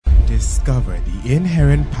discover the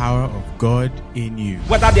inherent power of God in you.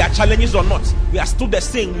 Whether there are challenges or not, we are still the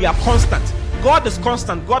same. We are constant. God is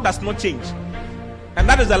constant. God does not change. And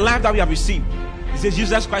that is the life that we have received. He says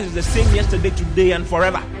Jesus Christ is the same yesterday, today, and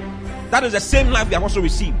forever. That is the same life we have also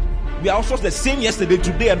received. We are also the same yesterday,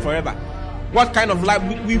 today, and forever. What kind of life?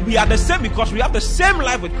 We are the same because we have the same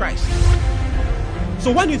life with Christ.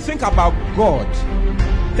 So when you think about God,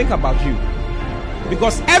 think about you.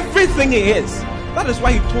 Because everything He is, that is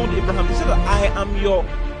why He told Abraham, He said, I am your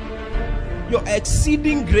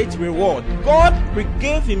exceeding great reward. God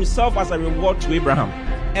gave Himself as a reward to Abraham.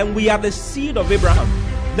 And we are the seed of Abraham.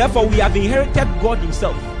 Therefore, we have inherited God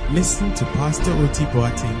Himself. Listen to Pastor O.T.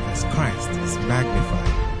 Boateng as Christ is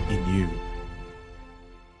magnified in you.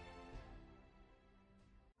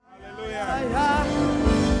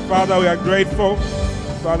 Hallelujah. Father, we are grateful.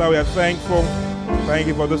 Father, we are thankful. Thank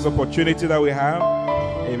you for this opportunity that we have.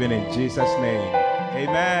 Even in Jesus' name.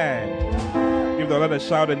 Amen. Give the Lord a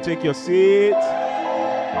shout and take your seat.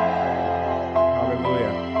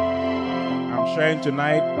 Hallelujah. I'm sharing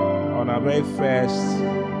tonight on our very first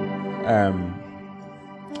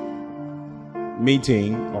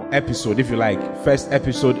meeting or episode, if you like, first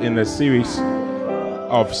episode in the series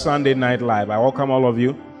of Sunday Night Live. I welcome all of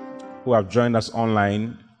you who have joined us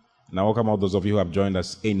online, and I welcome all those of you who have joined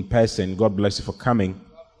us in person. God bless you for coming,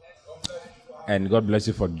 and God bless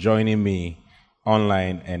you for joining me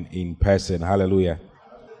online and in person. Hallelujah.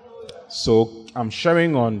 So I'm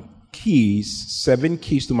sharing on keys, 7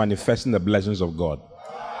 keys to manifesting the blessings of God.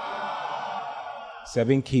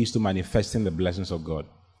 7 keys to manifesting the blessings of God.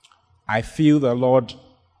 I feel the Lord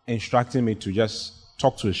instructing me to just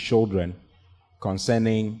talk to His children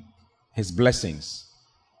concerning His blessings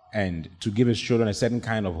and to give His children a certain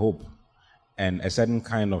kind of hope and a certain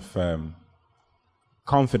kind of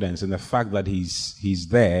confidence in the fact that He's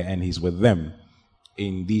there and He's with them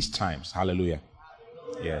in these times. Hallelujah.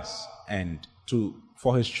 Yes. And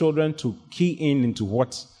for His children to key into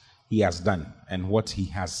what He has done and what He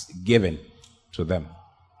has given to them.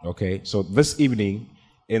 Okay, so this evening,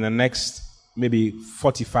 in the next maybe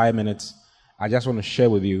 45 minutes, I just want to share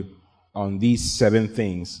with you on these 7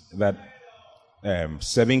 things that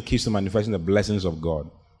 7 keys to manifesting the blessings of God.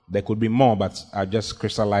 There could be more, but I just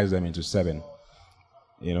crystallize them into 7.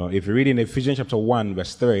 You know, if you read in Ephesians chapter 1,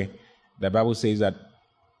 verse 3, the Bible says that,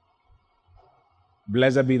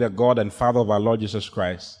 "Blessed be the God and Father of our Lord Jesus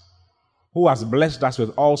Christ, who has blessed us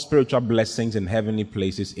with all spiritual blessings in heavenly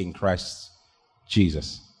places in Christ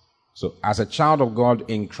Jesus." So, as a child of God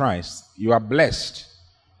in Christ, you are blessed.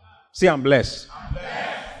 Say, I'm blessed. I'm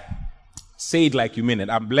blessed. Say it like you mean it.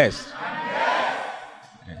 I'm blessed. I'm blessed.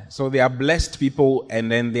 Yeah. So, there are blessed people and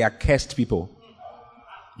then there are cursed people.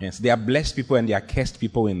 Yes, there are blessed people and there are cursed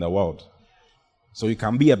people in the world. So, you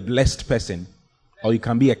can be a blessed person or you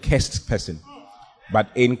can be a cursed person. But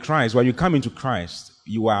in Christ, when you come into Christ,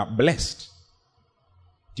 you are blessed.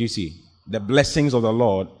 Do you see? The blessings of the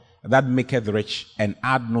Lord that maketh rich and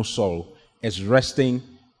add no sorrow is resting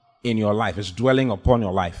in your life, is dwelling upon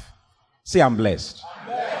your life. Say, I'm blessed. I'm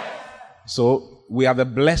blessed. So, we are the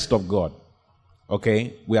blessed of God.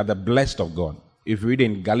 Okay? We are the blessed of God. If you read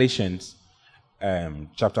in Galatians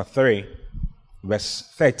chapter 3, verse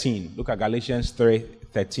 13, look at Galatians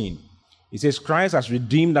 3:13. It says, Christ has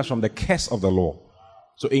redeemed us from the curse of the law.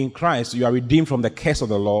 So, in Christ, you are redeemed from the curse of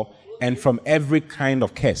the law and from every kind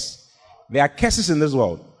of curse. There are curses in this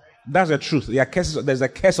world. That's the truth. There are curses. There's a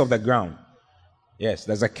curse of the ground. Yes,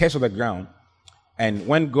 there's a curse of the ground. And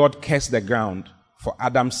when God cursed the ground for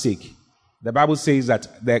Adam's sake, the Bible says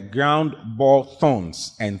that the ground bore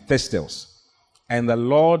thorns and thistles. And the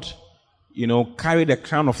Lord, carried a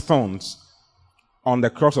crown of thorns on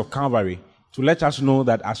the cross of Calvary to let us know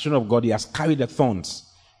that as children of God, He has carried the thorns.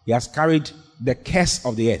 He has carried the curse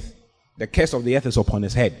of the earth. The curse of the earth is upon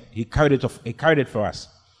His head. He carried it for us.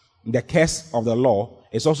 The curse of the law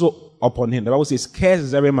is also upon Him. The Bible says, "Cursed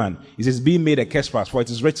is every man." It says, "Being made a curse for us, for it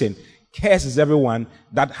is written, cursed is everyone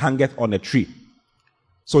that hangeth on a tree."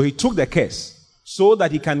 So He took the curse so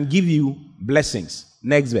that He can give you blessings.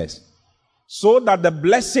 Next verse. So that the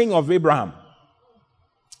blessing of Abraham,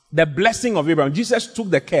 Jesus took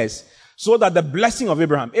the curse so that the blessing of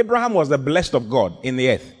Abraham was the blessed of God in the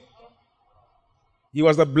earth. He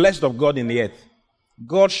was the blessed of God in the earth.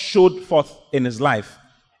 God showed forth in his life.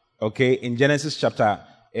 Okay, in Genesis chapter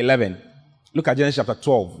 11. Look at Genesis chapter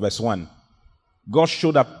 12, verse 1. God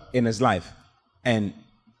showed up in his life and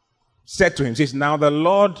said to him, says, "Now the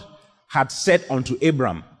Lord had said unto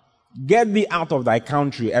Abram, Get thee out of thy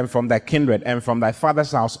country and from thy kindred and from thy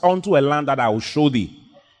father's house unto a land that I will show thee.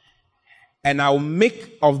 And I will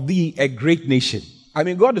make of thee a great nation, I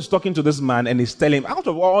mean, God is talking to this man and he's telling him, out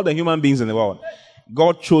of all the human beings in the world,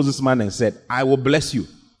 God chose this man and said, I will bless you.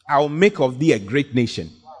 I will make of thee a great nation.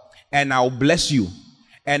 And I'll bless you.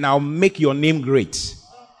 And I'll make your name great.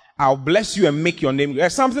 I'll bless you and make your name great.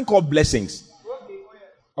 There's something called blessings.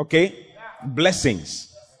 Okay?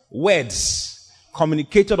 Blessings. Words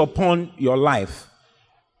communicated upon your life.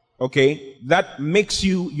 Okay? That makes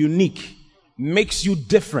you unique. Makes you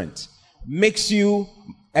different. Makes you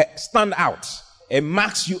stand out. It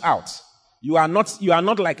marks you out. You are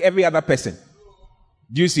not like every other person.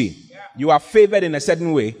 Do you see? You are favored in a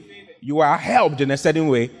certain way. You are helped in a certain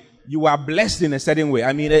way. You are blessed in a certain way.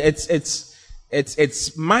 I mean,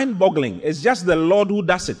 it's mind-boggling. It's just the Lord who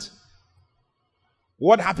does it.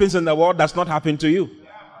 What happens in the world does not happen to you.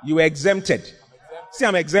 You are exempted. See,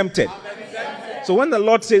 I'm exempted. So when the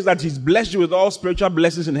Lord says that He's blessed you with all spiritual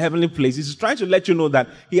blessings in heavenly places, He's trying to let you know that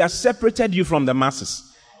He has separated you from the masses.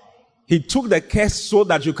 He took the curse so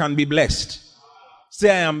that you can be blessed. Say,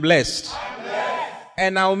 I am blessed.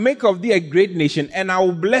 And I will make of thee a great nation, and I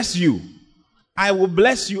will bless you. I will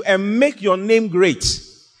bless you and make your name great,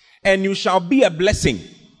 and you shall be a blessing.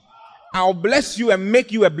 I will bless you and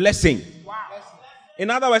make you a blessing. In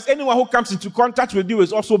other words, anyone who comes into contact with you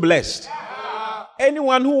is also blessed.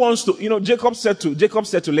 Anyone who wants to, Jacob said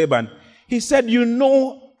to Laban, he said, you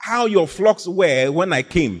know how your flocks were when I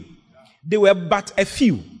came. They were but a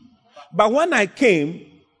few. But when I came,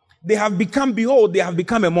 they have become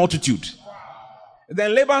a multitude.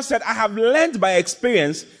 Then Laban said, I have learned by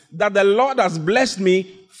experience that the Lord has blessed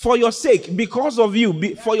me for your sake, because of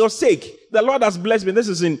you, for your sake. The Lord has blessed me. This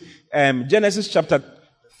is in Genesis chapter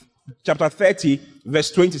 30,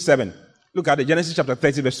 verse 27. Look at it, Genesis chapter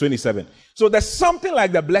 30, verse 27. So there's something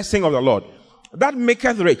like the blessing of the Lord that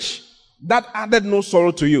maketh rich, that added no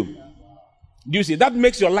sorrow to you. Do you see? That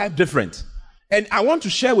makes your life different. And I want to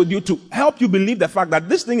share with you to help you believe the fact that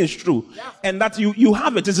this thing is true and that you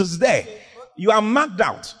have it. It is there. You are marked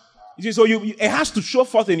out. You see, so it has to show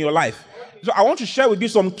forth in your life. So I want to share with you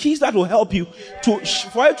some keys that will help you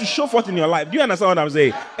for it to show forth in your life. Do you understand what I'm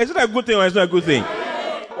saying? Is it a good thing or is it not a good thing?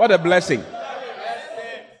 What a blessing.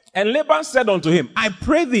 And Laban said unto him, I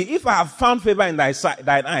pray thee, if I have found favor in thine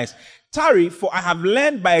eyes, tarry, for I have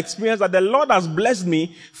learned by experience that the Lord has blessed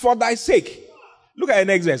me for thy sake. Look at the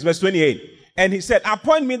next verse 28. And he said,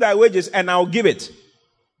 appoint me thy wages, and I will give it.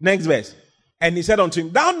 Next verse. And he said unto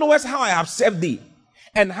him, thou knowest how I have served thee,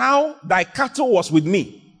 and how thy cattle was with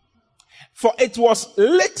me. For it was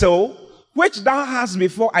little which thou hast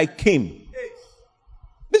before I came.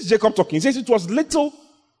 This is Jacob talking. He says it was little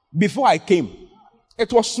before I came.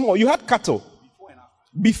 It was small. You had cattle.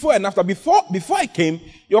 Before and after. Before I came,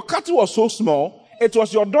 your cattle was so small. It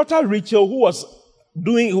was your daughter Rachel who was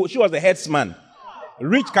she was the headsman.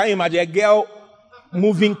 Rich, can you imagine a girl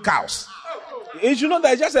moving cows? You know,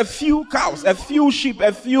 there's just a few cows, a few sheep,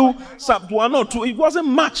 a few one or two. It wasn't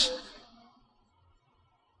much.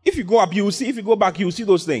 If you go up, you will see. If you go back, you will see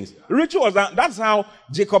those things. Rachel was that's how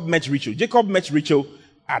Jacob met Rachel. Jacob met Rachel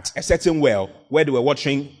at a certain well where they were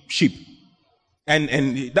watering sheep,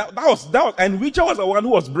 and that was. And Rachel was the one who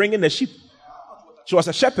was bringing the sheep. She was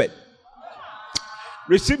a shepherd.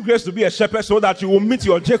 Receive grace to be a shepherd so that you will meet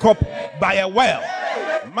your Jacob by a well.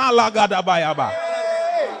 Malagada bayaba.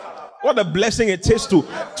 What a blessing it is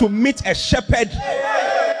to meet a shepherd.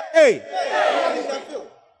 Hey,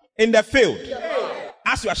 in the field.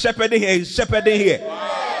 As you are shepherding here, he's shepherding here.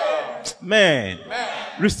 Man,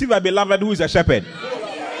 receive a beloved who is a shepherd.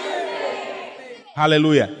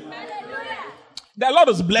 Hallelujah. The Lord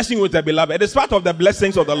is blessing you with a beloved. It is part of the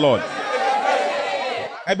blessings of the Lord.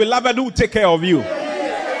 A beloved who will take care of you.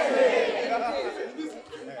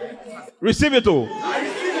 Receive it all.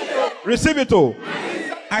 Receive it all.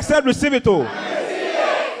 I said receive it all.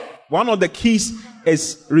 One of the keys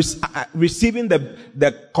is receiving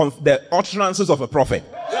the utterances of a prophet.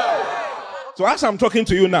 So as I'm talking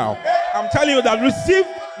to you now, I'm telling you that receive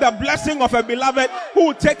the blessing of a beloved who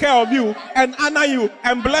will take care of you and honor you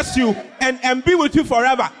and bless you and be with you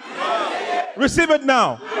forever. Receive it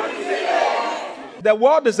now. The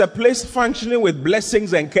world is a place functioning with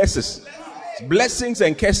blessings and curses. Blessings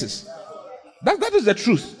and curses. That is the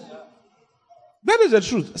truth. That is the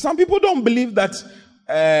truth. Some people don't believe that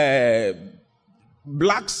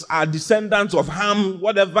blacks are descendants of Ham,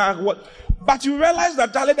 whatever. But you realize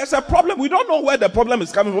that, darling, there's a problem. We don't know where the problem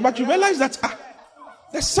is coming from, but you realize that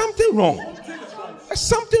there's something wrong. There's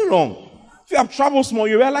something wrong. If you have traveled small,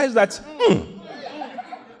 you realize that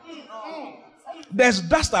there's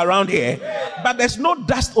dust around here, but there's no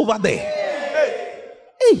dust over there.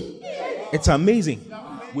 Hey, it's amazing.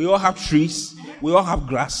 We all have trees. We all have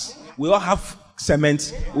grass. We all have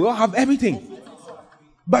cement. We all have everything.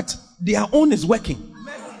 But their own is working.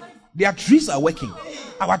 Their trees are working.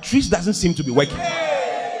 Our trees doesn't seem to be working.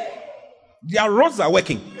 Their roads are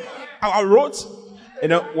working. Our roads,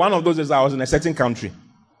 one of those is I was in a certain country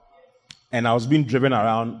and I was being driven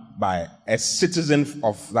around by a citizen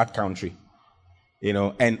of that country,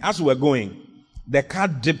 and as we were going, the car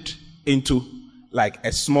dipped into like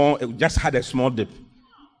it just had a small dip.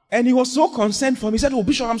 And he was so concerned for me. He said, "Oh,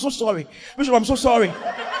 Bishop, I'm so sorry. Bishop, I'm so sorry."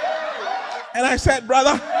 And I said,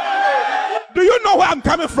 "Brother, do you know where I'm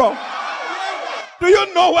coming from? Do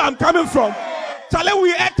you know where I'm coming from? Charlie,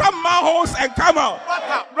 we enter manholes and come out.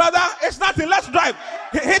 Brother, it's nothing. Let's drive.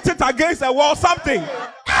 Hit it against a wall, something."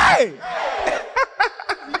 Hey!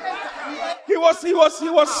 He was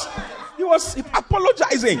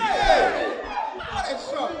apologizing.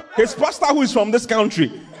 His pastor, who is from this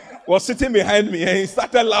country, was sitting behind me and he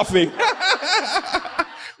started laughing.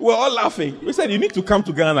 We're all laughing. We said, "You need to come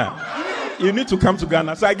to Ghana. You need to come to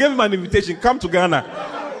Ghana." So I gave him an invitation. Come to Ghana.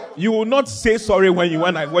 You will not say sorry when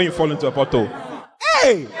you fall into a pothole.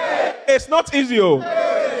 Hey! It's not easy.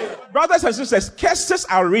 Brothers and sisters, curses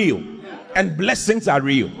are real and blessings are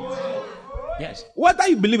real. Yes. Whether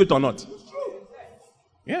you believe it or not.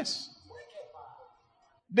 Yes.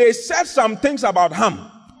 They said some things about Ham.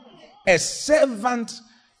 A servant,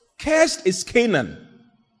 cursed is Canaan.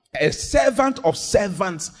 A servant of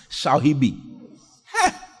servants shall he be.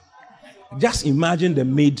 Just imagine the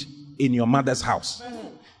maid in your mother's house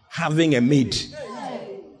having a maid.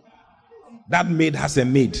 That maid has a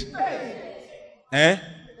maid.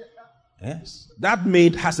 Yes. That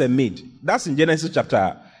maid has a maid. That's in Genesis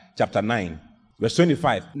chapter 9, verse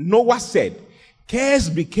 25. Noah said,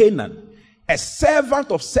 "Cursed be Canaan, a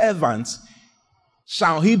servant of servants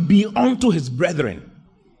shall he be unto his brethren."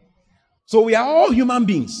 So we are all human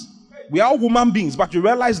beings. We are all human beings, but you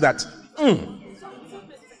realize that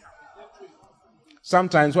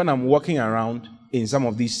sometimes when I'm walking around in some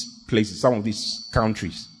of these places, some of these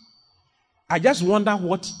countries, I just wonder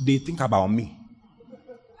what they think about me.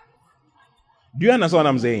 Do you understand what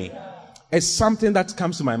I'm saying? It's something that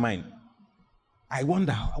comes to my mind. I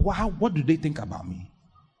wonder, what do they think about me?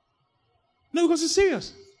 No, because it's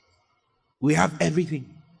serious. We have everything.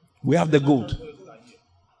 We have the gold.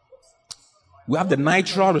 We have the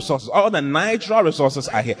natural resources. All the natural resources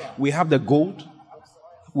are here. We have the gold.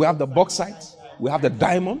 We have the bauxite. We have the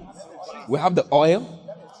diamond. We have the oil.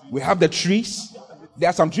 We have the trees. There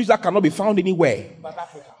are some trees that cannot be found anywhere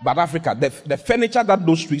but Africa. The furniture that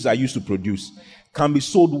those trees are used to produce can be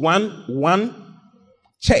sold. One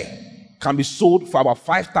chair can be sold for about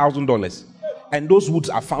 $5,000. And those woods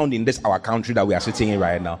are found in our country that we are sitting in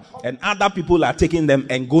right now. And other people are taking them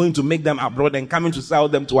and going to make them abroad and coming to sell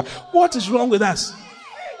them to us. What is wrong with us?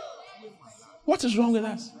 What is wrong with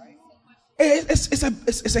us?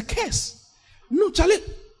 It's a curse. No, Charlie,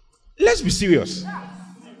 let's be serious.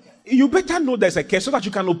 You better know there's a curse so that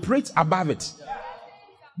you can operate above it.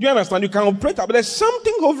 Do you understand? You can operate above. There's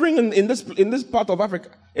something hovering in this part of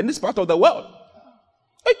Africa, in this part of the world.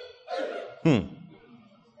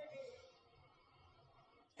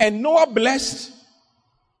 And Noah blessed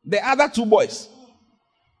the other two boys.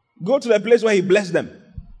 Go to the place where he blessed them.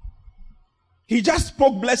 He just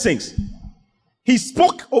spoke blessings. He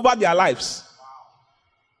spoke over their lives.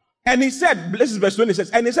 And he said, this is verse 26,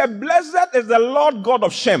 and he said, "Blessed is the Lord God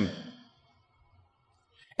of Shem,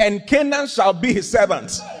 and Canaan shall be his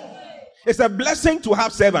servants." It's a blessing to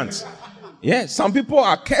have servants. Yes, some people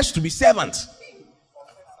are cursed to be servants.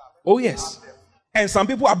 Oh yes. And some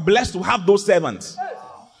people are blessed to have those servants.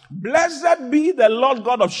 Blessed be the Lord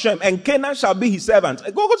God of Shem, and Canaan shall be his servant.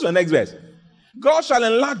 Go to the next verse. God shall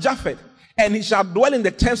enlarge Japheth, and he shall dwell in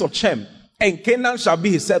the tents of Shem, and Canaan shall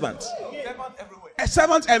be his servant. A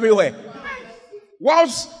servant everywhere.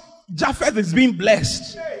 Whilst Japheth is being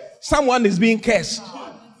blessed, someone is being cursed.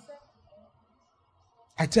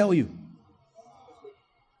 I tell you.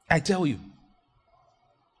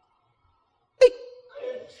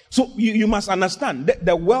 So you must understand that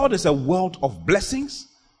the world is a world of blessings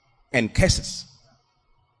and curses.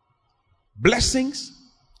 Blessings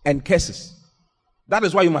and curses. That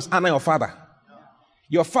is why you must honor your father.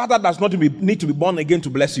 Your father does not need to be born again to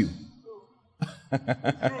bless you.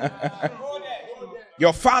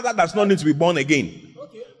 Your father does not need to be born again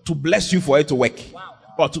to bless you for it to work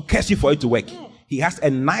or to curse you for it to work. He has a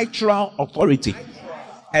natural authority.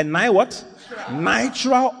 And now what?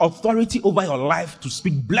 Natural authority over your life to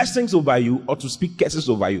speak blessings over you or to speak curses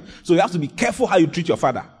over you. So you have to be careful how you treat your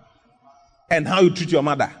father and how you treat your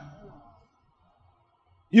mother.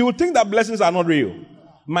 You would think that blessings are not real.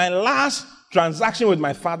 My last transaction with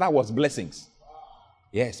my father was blessings.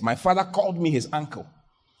 Yes, my father called me his uncle.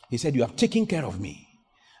 He said, "You have taken care of me.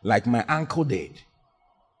 like my uncle did.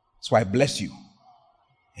 So I bless you.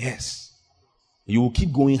 Yes. You will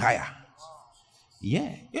keep going higher.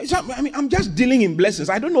 Yeah. I mean, I'm just dealing in blessings.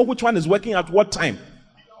 I don't know which one is working at what time.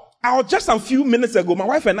 Just a few minutes ago, my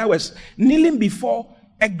wife and I was kneeling before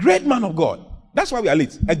a great man of God. That's why we are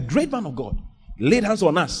late. A great man of God laid hands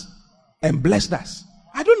on us and blessed us.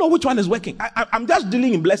 I don't know which one is working. I'm just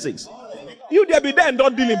dealing in blessings. You there be there and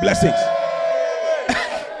don't deal in blessings.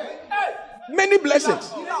 Many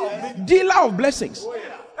blessings. Dealer of blessings.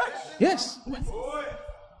 Yes.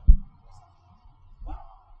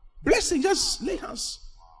 Blessing, just lay hands.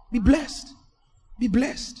 Be blessed. Be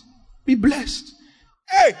blessed. Be blessed.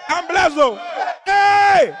 Hey, I'm blessed though.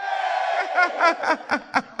 Hey!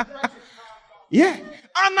 Yeah.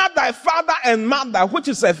 Honor thy father and mother, which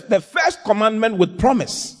is the first commandment with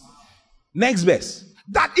promise. Next verse.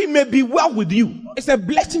 That it may be well with you. It's a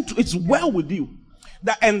blessing it's well with you.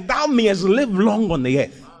 And thou mayest live long on the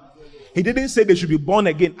earth. He didn't say they should be born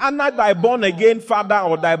again. Honor thy born again father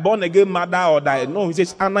or thy born again mother or thy. No, he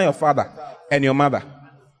says honor your father and your mother.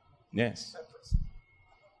 Yes.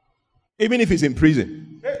 Even if he's in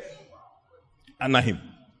prison, honor him.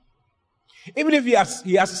 Even if he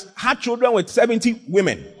has had children with 70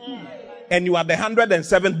 women and you are the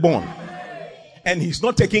 107th born and he's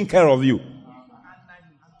not taking care of you,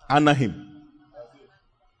 honor him.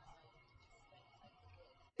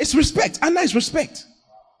 It's respect. Honor is respect.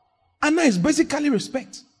 Honor is basically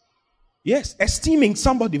respect. Yes, esteeming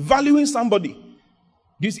somebody, valuing somebody.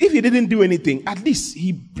 If he didn't do anything, at least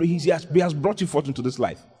he has brought you forth into this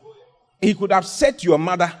life. He could have said to your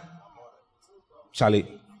mother, Charlie,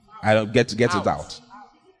 I don't get it out.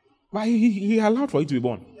 But he allowed for you to be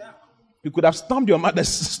born. He could have stamped your mother's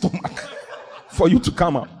stomach for you to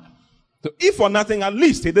come out. So if for nothing, at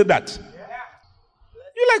least he did that.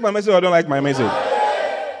 You like my message or don't like my message?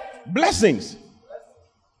 Blessings.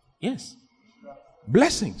 Yes.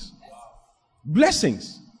 Blessings.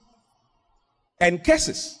 Blessings. And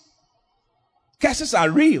curses. Curses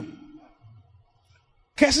are real.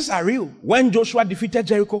 Curses are real. When Joshua defeated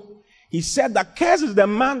Jericho, he said that cursed is the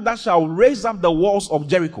man that shall raise up the walls of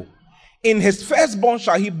Jericho. In his firstborn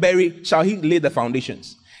shall he lay the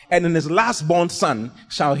foundations. And in his lastborn son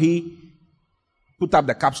shall he put up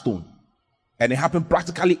the capstone. And it happened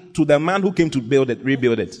practically to the man who came to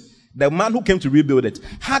rebuild it. The man who came to rebuild it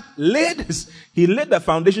he laid the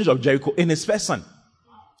foundations of Jericho in his first son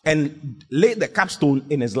and laid the capstone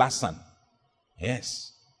in his last son.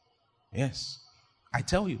 Yes. Yes. I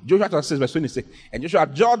tell you. Joshua chapter 6 verse 26. And Joshua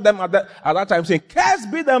judged them at that time saying, cursed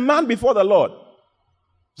be the man before the Lord.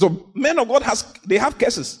 So men of God they have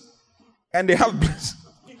curses and they have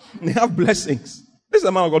blessings. This is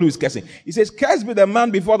the man of God who is cursing. He says, cursed be the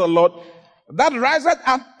man before the Lord that riseth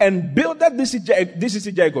up and buildeth this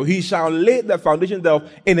city Jericho. He shall lay the foundation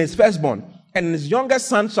thereof in his firstborn, and in his youngest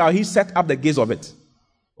son shall he set up the gates of it.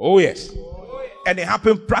 Oh yes. And it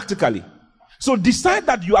happened practically. So decide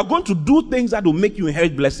that you are going to do things that will make you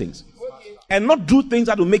inherit blessings, and not do things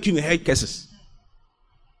that will make you inherit curses.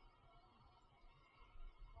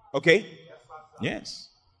 Okay? Yes.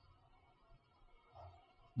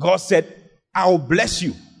 God said, I will bless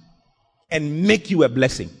you and make you a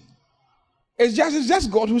blessing. It's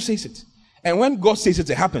just God who says it. And when God says it,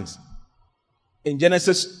 it happens. In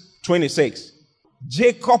Genesis 26,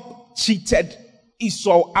 Jacob cheated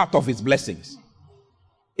Esau out of his blessings.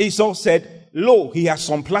 Esau said, lo, he has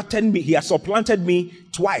supplanted me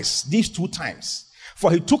twice, these 2 times.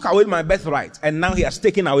 For he took away my birthright, and now he has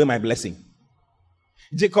taken away my blessing.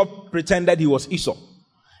 Jacob pretended he was Esau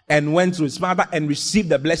and went to his father and received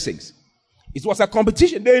the blessings. It was a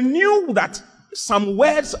competition. They knew that some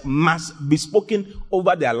words must be spoken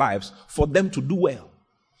over their lives for them to do well.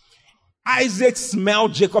 Isaac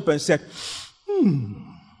smelled Jacob and said,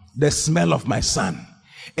 the smell of my son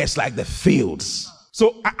is like the fields.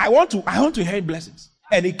 So I want to inherit blessings.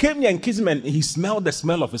 And he came near and kissed him, and he smelled the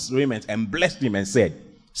smell of his raiment and blessed him and said,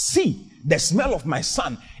 see, the smell of my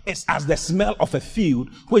son is as the smell of a field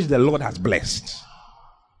which the Lord has blessed.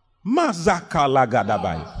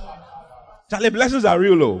 Charlie, blessings are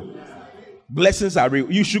real, though. Blessings are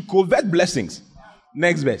real. You should covet blessings.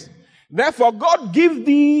 Next verse. Therefore, God give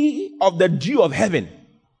thee of the dew of heaven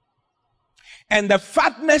and the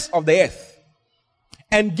fatness of the earth,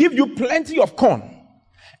 and give you plenty of corn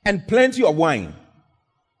and plenty of wine.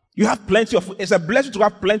 You have plenty of food. It's a blessing to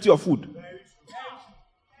have plenty of food.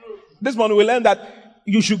 This morning we learn that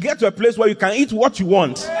you should get to a place where you can eat what you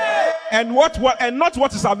want and and not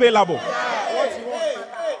what is available.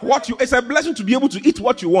 It's a blessing to be able to eat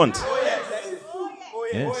what you want.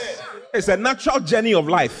 Yes. It's a natural journey of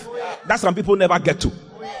life that some people never get to.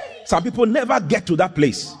 Some people never get to that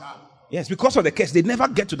place. Yes, because of the curse, they never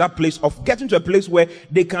get to that place of getting to a place where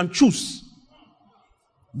they can choose.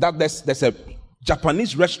 That there's a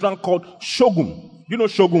Japanese restaurant called Shogun. You know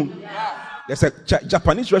Shogun? There's a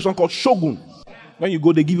Japanese restaurant called Shogun. When you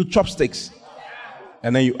go, they give you chopsticks.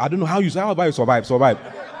 And then I don't know how you survive.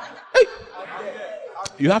 Hey!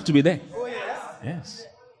 You have to be there. Yes.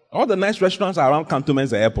 All the nice restaurants are around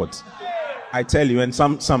cantonments and airports. I tell you, and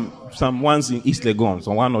some ones in East Legon,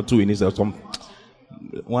 some one or two in East Legon.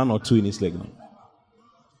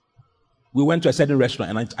 We went to a certain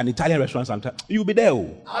restaurant, an Italian restaurant. You'll be there.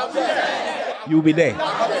 You'll be there.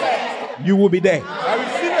 You will be there. I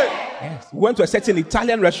receive it. Yes. We went to a certain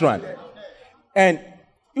Italian restaurant. And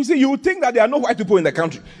you see, you would think that there are no white people in the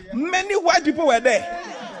country. Many white people were there.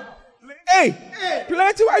 Hey,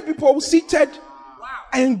 plenty white people seated,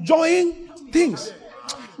 enjoying things.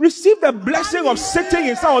 Receive the blessing of sitting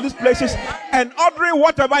in some of these places and ordering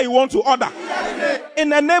whatever you want to order. In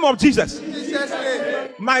the name of Jesus.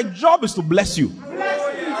 My job is to bless you.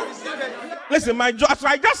 Listen, my job, so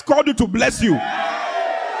I just called you to bless you.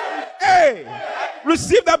 Hey,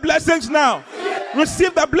 receive the blessings now.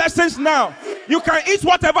 Receive the blessings now. You can eat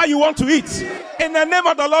whatever you want to eat in the name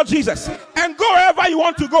of the Lord Jesus, and go wherever you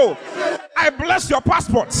want to go. I bless your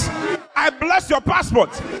passports. I bless your passport.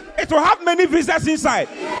 It will have many visas inside.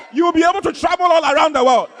 You will be able to travel all around the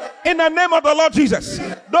world in the name of the Lord Jesus.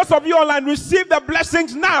 Those of you online, receive the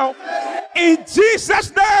blessings now in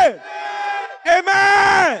Jesus' name.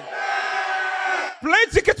 Amen. Plane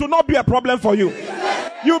tickets will not be a problem for you.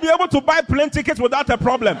 You'll be able to buy plane tickets without a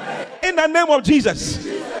problem in the name of Jesus.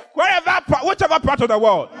 Whichever part of the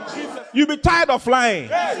world, you'll be tired of flying.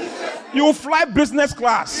 You will fly business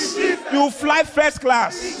class. You will fly first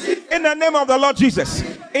class in the name of the Lord Jesus.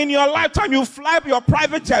 In your lifetime, you fly your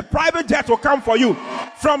private jet. Private jet will come for you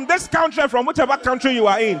from this country, from whichever country you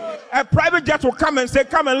are in. A private jet will come and say,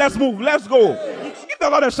 "Come and let's move, let's go." Give the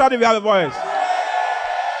Lord a shout if you have a voice.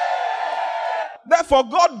 Therefore,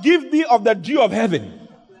 God give thee of the dew of heaven,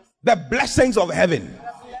 the blessings of heaven,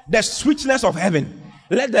 the sweetness of heaven.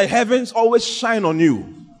 Let the heavens always shine on you.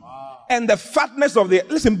 And the fatness of the...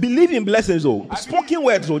 Listen, believe in blessings, oh. Spoken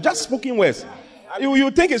words, oh. Just spoken words.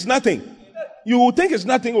 You think it's nothing. You think it's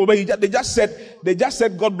nothing, oh, but they just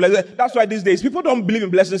said God bless it. That's why these days, people don't believe in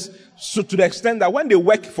blessings so to the extent that when they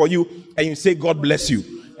work for you and you say God bless you,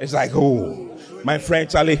 it's like, oh, my friend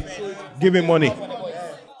Charlie, give me money.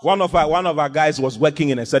 One of our guys was working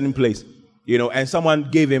in a certain place, and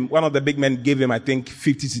someone gave him, one of the big men gave him, I think,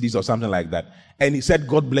 50 cedis or something like that. And he said,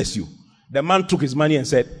 God bless you. The man took his money and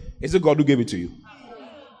said, is it God who gave it to you?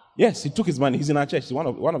 Yes, he took his money. He's in our church. He's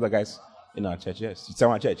one of the guys in our church. Yes, it's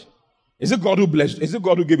our church. Is it God who blessed you? Is it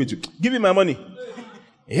God who gave it to you? Give me my money.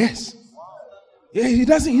 Yes. Yeah, he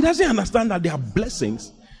doesn't understand that there are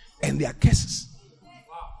blessings and there are curses.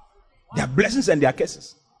 There are blessings and there are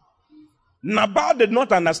curses. Nabal did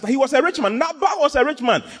not understand. He was a rich man. Nabal was a rich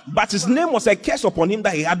man. But his name was a curse upon him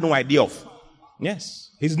that he had no idea of. Yes.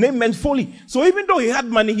 His name meant folly. So even though he had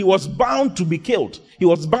money, he was bound to be killed. He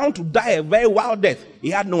was bound to die a very wild death. He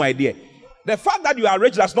had no idea. The fact that you are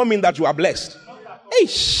rich does not mean that you are blessed.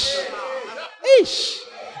 Ish.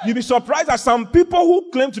 You'll be surprised that some people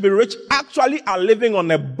who claim to be rich actually are living on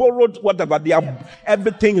a borrowed whatever.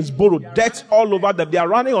 Everything is borrowed. Debt all over them. They are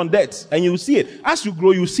running on debt. And you see it. As you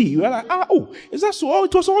grow, you see. You're like, is that so? Oh,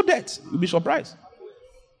 it was all debt. You'll be surprised.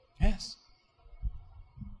 Yes.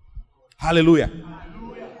 Hallelujah.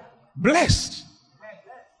 Blessed.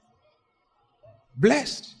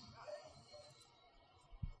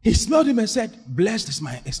 He smelled him and said, blessed is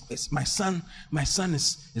my son. My son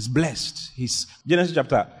is blessed. He's Genesis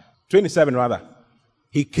chapter 27 rather.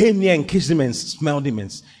 He came near and kissed him and smelled him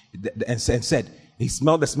and said, he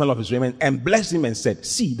smelled the smell of his raiment and blessed him and said,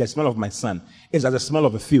 see, the smell of my son is as the smell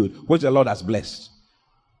of a field which the Lord has blessed.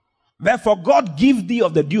 Therefore God give thee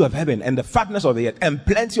of the dew of heaven and the fatness of the earth and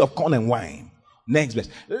plenty of corn and wine. Next verse.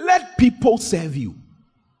 Let people serve you.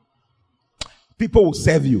 People will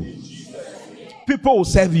serve you. People will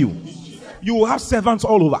serve you. You will have servants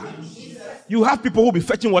all over. You have people who will be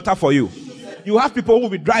fetching water for you. You have people who will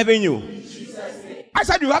be driving you. I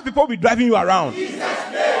said you have people who will be driving you around.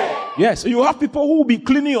 Yes. You have people who will be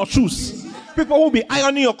cleaning your shoes. People who will be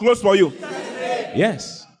ironing your clothes for you.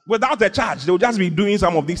 Yes. Without a charge. They will just be doing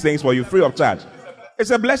some of these things for you free of charge. It's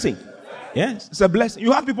a blessing. Yes. It's a blessing.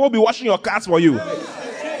 You have people who will be washing your cars for you.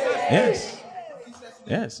 Yes.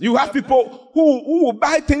 Yes. You have people who will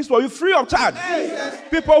buy things for you free of charge.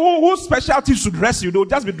 People whose specialty is to dress you. They'll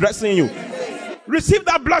just be dressing you. Receive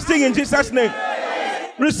that blessing in Jesus' name.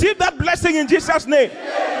 Receive that blessing in Jesus' name.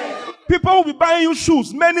 People will be buying you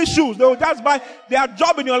shoes, many shoes. They will just buy, their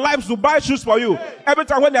job in your life is to buy shoes for you. Every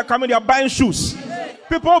time when they are coming, they are buying shoes.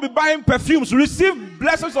 People will be buying perfumes. Receive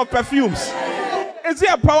blessings of perfumes. Is it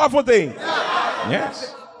a powerful thing?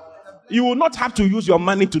 Yes. You will not have to use your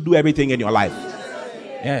money to do everything in your life.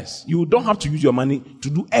 Yes. You don't have to use your money to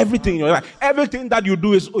do everything in your life. Everything that you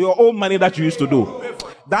do is your own money that you used to do.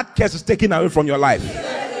 That curse is taken away from your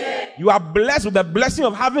life. You are blessed with the blessing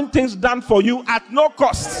of having things done for you at no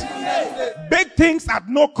cost. Big things at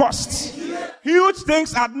no cost. Huge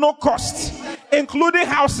things at no cost. Including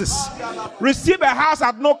houses. Receive a house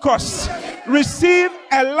at no cost. Receive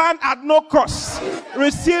a land at no cost.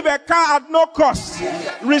 Receive a car at no cost.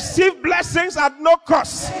 Receive blessings at no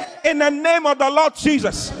cost. In the name of the Lord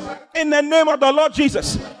Jesus. In the name of the Lord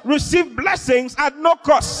Jesus. Receive blessings at no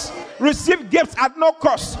cost. Receive gifts at no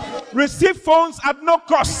cost. Receive phones at no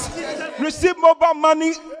cost. Receive mobile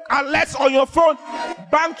money alerts on your phone.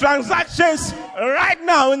 Bank transactions right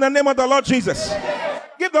now in the name of the Lord Jesus.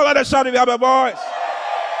 Give the Lord a shout if you have a voice.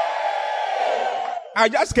 I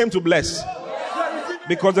just came to bless.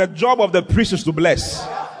 Because the job of the priest is to bless.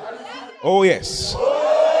 Oh yes.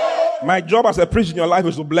 My job as a priest in your life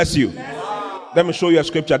is to bless you. Let me show you a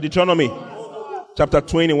scripture. Deuteronomy chapter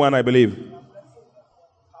 21, I believe.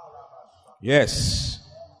 Yes.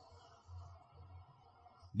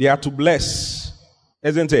 They are to bless.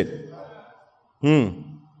 Isn't it?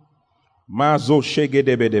 Mazo shege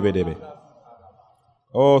debe debe debe.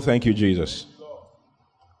 Oh, thank you, Jesus.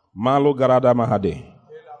 Malo garada mahade.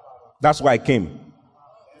 That's why I came.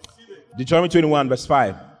 Deuteronomy 21, verse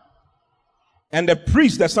 5. And the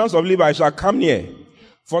priests, the sons of Levi, shall come near.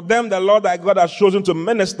 For them the Lord thy God has chosen to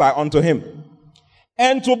minister unto him.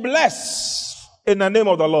 And to bless in the name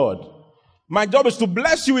of the Lord. My job is to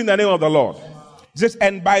bless you in the name of the Lord. It says,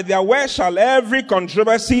 and by their word shall every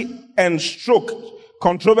controversy and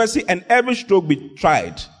every stroke be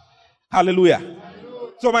tried. Hallelujah.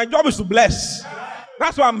 So my job is to bless.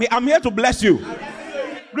 That's why I'm here to bless you.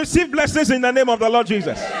 Receive blessings in the name of the Lord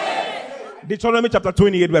Jesus. Deuteronomy chapter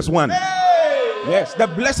 28 verse 1. Yes, the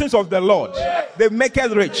blessings of the Lord, they make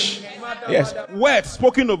us rich. Yes, words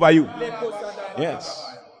spoken over you. Yes,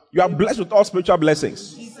 you are blessed with all spiritual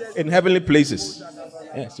blessings in heavenly places.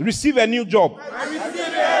 Yes, receive a new job.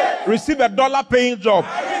 Receive a dollar-paying job.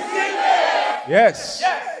 Yes,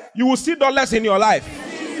 you will see dollars in your life.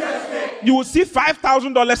 You will see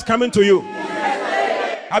 $5,000 coming to you.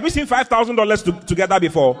 Have you seen $5,000 together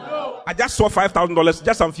before? I just saw $5,000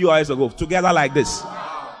 just a few hours ago, together like this.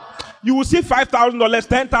 You will see $5,000,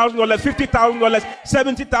 $10,000, $50,000,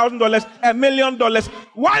 $70,000, $1 million.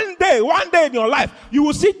 One day in your life, you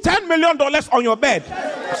will see $10 million on your bed,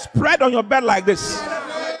 spread on your bed like this.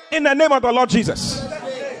 In the name of the Lord Jesus.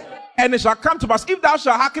 And it shall come to pass, if thou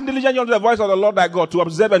shalt hearken diligently unto the voice of the Lord thy God, to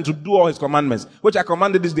observe and to do all his commandments, which I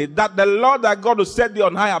commanded this day, that the Lord thy God will set thee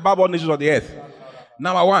on high above all nations of the earth.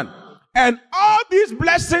 Number 1. And all these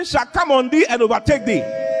blessings shall come on thee and overtake thee,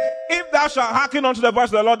 if thou shalt hearken unto the voice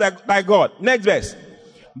of the Lord thy God. Next verse.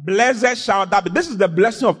 Blessed shall thou be. This is the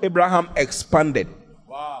blessing of Abraham expanded.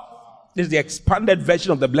 Wow. This is the expanded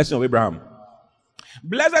version of the blessing of Abraham.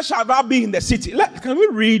 Blessed shall thou be in the city. Can we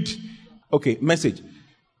read? Okay, message.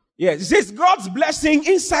 Yes, it says God's blessing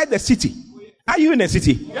inside the city. Are you in a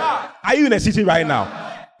city? Yeah. Are you in a city right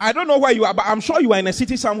now? I don't know where you are, but I'm sure you are in a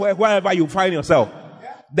city somewhere, wherever you find yourself.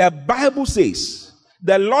 The Bible says,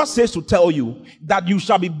 the Lord says to tell you that you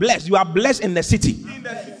shall be blessed. You are blessed in the city.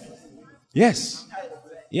 Yes.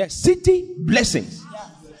 Yes. City blessings.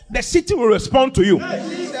 The city will respond to you.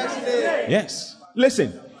 Yes.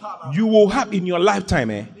 Listen, you will have in your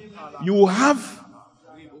lifetime, you will have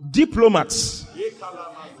diplomats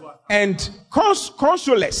and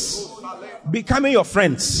consulates becoming your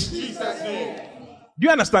friends. Do you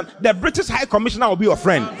understand? The British High Commissioner will be your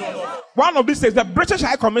friend. One of these days, the British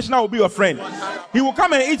High Commissioner will be your friend. He will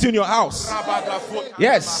come and eat in your house.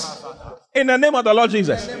 Yes. In the name of the Lord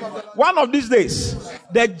Jesus. One of these days,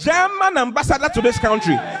 the German ambassador to this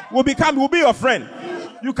country will be your friend.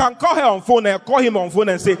 You can call her on phone and call him on phone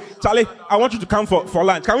and say, Charlie, I want you to come for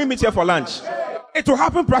lunch. Can we meet here for lunch? It will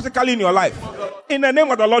happen practically in your life. In the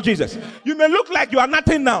name of the Lord Jesus. You may look like you are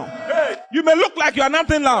nothing now. You may look like you are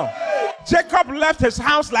nothing now. Jacob left his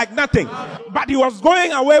house like nothing, but he was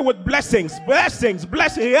going away with blessings. He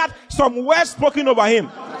had some words spoken over him.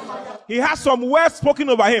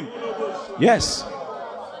 Yes.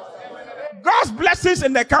 God's blessings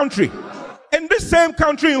in the country. In this same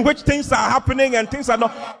country in which things are happening and things are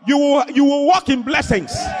not, you will walk in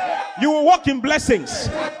blessings. You will walk in blessings.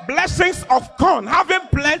 Blessings of corn, having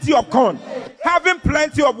plenty of corn, having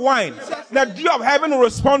plenty of wine. The dew of heaven will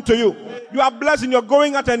respond to you. You are blessed in your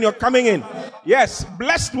going out and your coming in. Yes,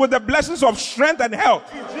 blessed with the blessings of strength and health.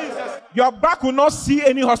 Your back will not see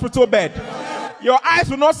any hospital bed. Your eyes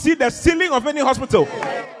will not see the ceiling of any hospital.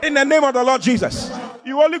 In the name of the Lord Jesus.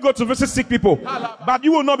 You only go to visit sick people, but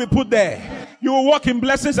you will not be put there. You will walk in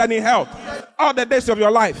blessings and in health all the days of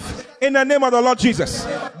your life. In the name of the Lord Jesus.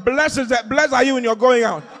 Blessed are you in your going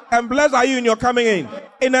out, and blessed are you in your coming in.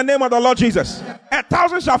 In the name of the Lord Jesus.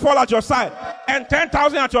 1,000 shall fall at your side, and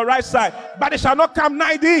 10,000 at your right side, but it shall not come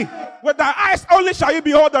nigh thee. With thy eyes only shall you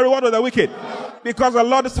behold the reward of the wicked, because the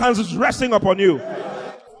Lord's hands is resting upon you.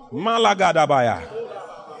 Malagadabaya.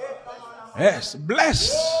 Yes,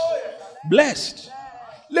 blessed. Blessed.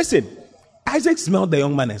 Listen, Isaac smelled the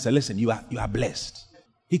young man and said, listen, you are blessed.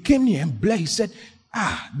 He came near and blessed. He said,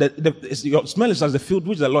 your smell is as the field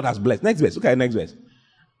which the Lord has blessed. Next verse. Okay, next verse.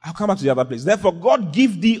 I'll come back to the other place. Therefore, God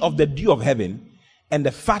give thee of the dew of heaven and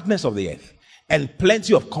the fatness of the earth and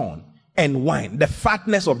plenty of corn and wine, the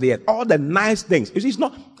fatness of the earth, all the nice things. You see,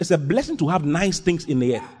 it's a blessing to have nice things in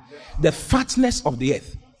the earth. The fatness of the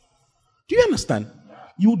earth. Do you understand?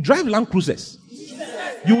 You drive Land Cruisers.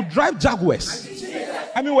 You drive Jaguars.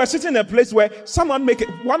 I mean, we're sitting in a place where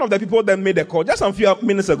one of the people then made a call just a few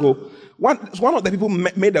minutes ago. One of the people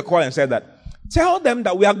made a call and said that, tell them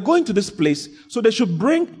that we are going to this place, so they should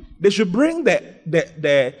bring the she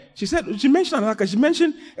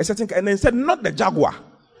mentioned a certain, and then said, not the Jaguar.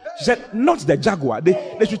 She said, not the Jaguar.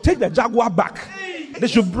 They should take the Jaguar back. They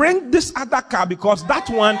should bring this other car because that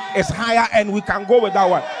one is higher and we can go with that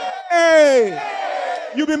one. Hey,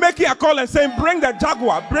 you'll be making a call and saying, bring the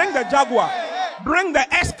Jaguar, bring the Jaguar. Bring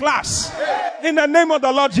the S-Class in the name of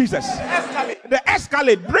the Lord Jesus. The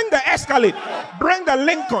Escalade. Bring the Escalade. Bring the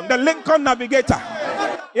Lincoln Navigator.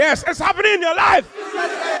 Yes, it's happening in your life.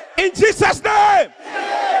 In Jesus' name.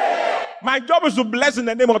 My job is to bless in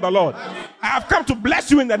the name of the Lord. I have come to bless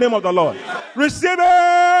you in the name of the Lord. Receive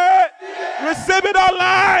it. Receive it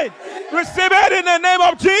online. Receive it in the name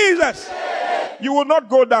of Jesus. You will not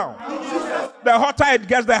go down. The hotter it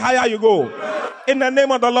gets, the higher you go. In the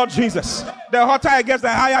name of the Lord Jesus. The hotter it gets, the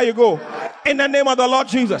higher you go. In the name of the Lord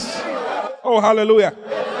Jesus. Oh, hallelujah.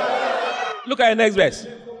 Look at the next verse.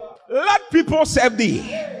 Let people serve thee.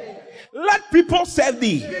 Let people serve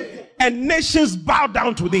thee. And nations bow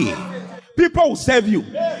down to thee. People will serve you.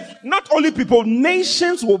 Not only people,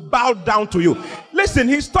 nations will bow down to you. Listen,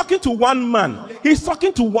 he's talking to one man. He's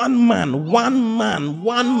talking to one man. One man.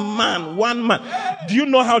 One man. One man. Do you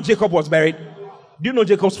know how Jacob was buried? Do you know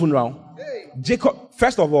Jacob's funeral? Jacob,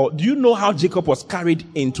 first of all, do you know how Jacob was carried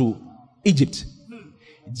into Egypt?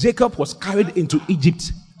 Jacob was carried into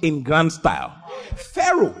Egypt in grand style.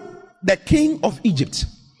 Pharaoh, the king of Egypt,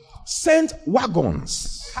 sent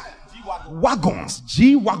wagons.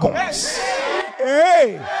 G-wagons.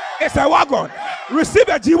 Hey, it's a wagon. Receive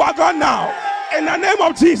a G-wagon now in the name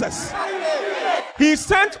of Jesus. He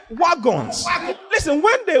sent wagons. Listen,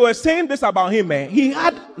 when they were saying this about him, he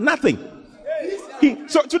had nothing.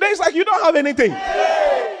 So today it's like you don't have anything.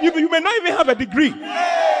 You may not even have a degree.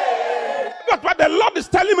 But the Lord is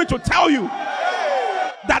telling me to tell you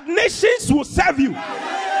that nations will serve you.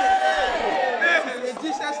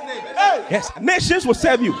 Yes, nations will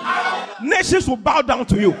serve you. Nations will bow down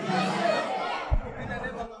to you.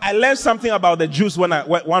 I learned something about the Jews one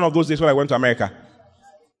of those days when I went to America.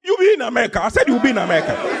 You'll be in America. I said you'll be in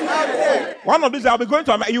America. One of these days I'll be going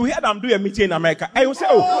to America. You hear that I'm doing a meeting in America. And you say,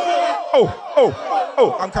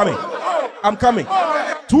 I'm coming.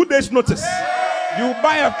 2 days notice. You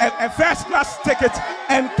buy a first class ticket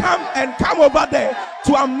and come over there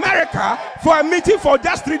to America for a meeting for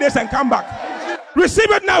just 3 days and come back.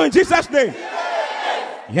 Receive it now in Jesus' name.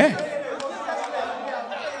 Yeah.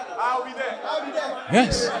 I'll be there.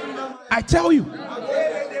 Yes. I tell you.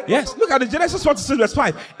 Yes. Look at the Genesis 46 verse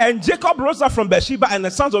 5. And Jacob rose up from Beersheba, and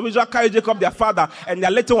the sons of Israel carried Jacob their father and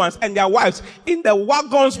their little ones and their wives in the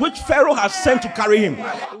wagons which Pharaoh had sent to carry him.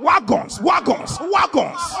 Wagons.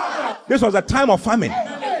 This was a time of famine.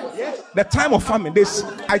 The time of famine.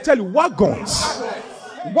 I tell you, wagons,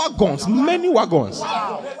 many wagons.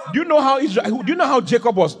 Do you know how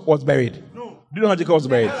Jacob was buried? Do you know how Jacob was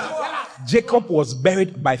buried? Jacob was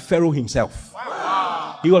buried by Pharaoh himself.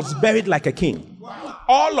 He was buried like a king.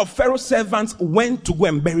 All of Pharaoh's servants went to go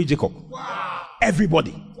and bury Jacob.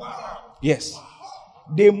 Everybody. Yes.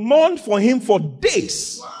 They mourned for him for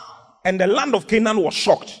days. And the land of Canaan was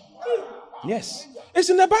shocked. Yes. It's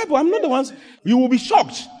in the Bible. I'm not the ones. You will be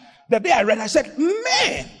shocked. The day I read, I said,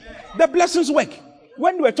 man, the blessings work.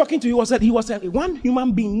 When we were talking to you, he was one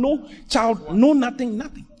human being, no child, no nothing.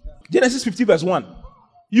 Genesis 50 verse 1.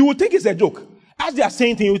 You would think it's a joke. As they are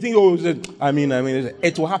saying things, you think,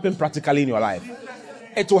 it will happen practically in your life.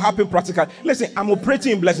 It will happen practically. Listen, I'm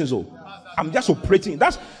operating in blessings. Oh, I'm just operating.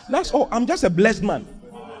 That's all. I'm just a blessed man.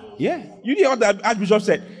 Yeah. You hear what the Archbishop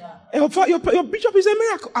said? Your bishop is a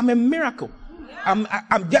miracle. I'm a miracle. I'm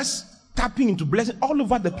just tapping into blessings all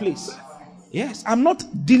over the place. Yes. I'm not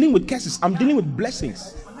dealing with curses. I'm dealing with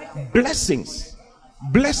blessings. Blessings.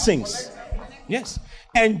 Blessings. Yes.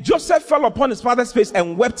 And Joseph fell upon his father's face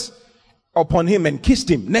and wept upon him and kissed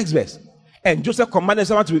him. Next verse. And Joseph commanded his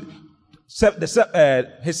servants,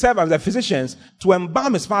 the physicians, to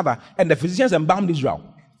embalm his father, and the physicians embalmed Israel.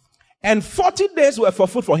 And 40 days were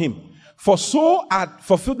fulfilled for him. For so are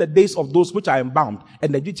fulfilled the days of those which are embalmed.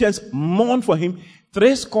 And the Egyptians mourned for him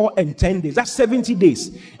 70 days. That's 70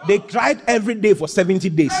 days. They cried every day for 70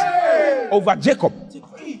 days. Over Jacob.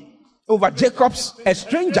 Over Jacob's a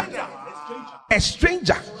stranger. A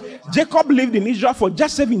stranger. Jacob lived in Israel for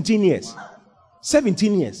just 17 years.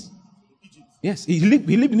 17 years. Yes, he lived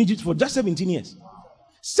in Egypt for just 17 years.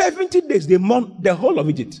 70 days they mourned the whole of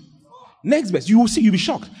Egypt. Next verse, you will see, you'll be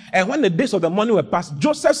shocked. And when the days of the mourning were past,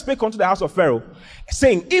 Joseph spake unto the house of Pharaoh,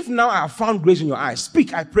 saying, if now I have found grace in your eyes,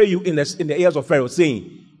 speak, I pray you, in the ears of Pharaoh,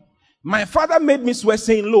 saying, my father made me swear,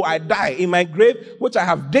 saying, lo, I die in my grave, which I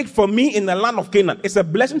have digged for me in the land of Canaan. It's a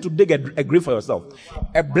blessing to dig a grave for yourself.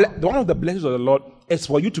 One of the blessings of the Lord is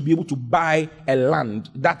for you to be able to buy a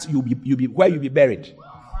land that you'll be where you'll be buried.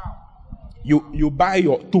 You buy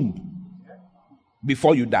your tomb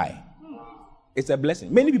before you die. It's a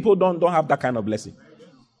blessing. Many people don't have that kind of blessing.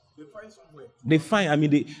 They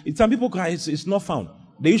find, some people cry, it's not found.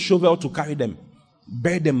 They use shovel to carry them,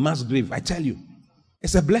 bury them mass grave. I tell you,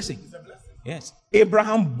 it's a blessing. Yes.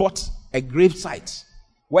 Abraham bought a grave site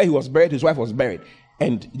where he was buried, his wife was buried,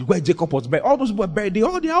 and where Jacob was buried. All those people were buried. They are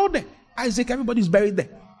all there. Isaac, everybody's buried there.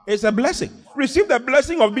 It's a blessing. Receive the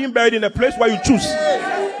blessing of being buried in a place where you choose.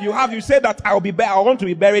 You say that I want to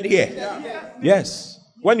be buried here. Yes.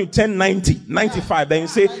 When you turn 90, 95, then you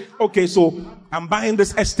say, okay, so I'm buying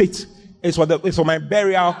this estate. It's for my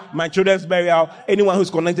burial, my children's burial. Anyone who's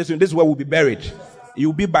connected to me, this is where we'll be buried.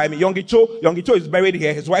 You'll be by me. Yonggi Cho is buried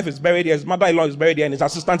here. His wife is buried here. His mother-in-law is buried here, and his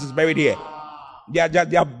assistant is buried here. They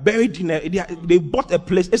are buried they bought a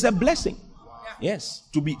place. It's a blessing. Yes,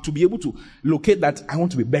 to be able to locate that I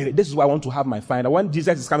want to be buried. This is why I want to have my final. When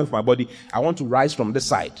Jesus is coming for my body, I want to rise from this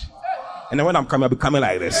side. And then when I'm coming, I'll be coming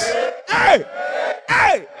like this. Hey!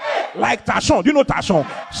 Like Tashon. Do you know Tashon?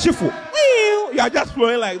 Shifu. You are just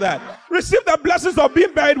flowing like that. Receive the blessings of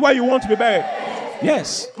being buried where you want to be buried.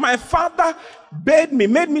 Yes. My father made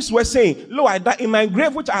me swear, saying, lo, I die in my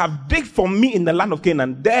grave which I have digged for me in the land of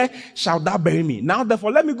Canaan. There shalt thou bury me. Now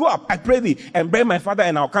therefore let me go up, I pray thee, and bury my father,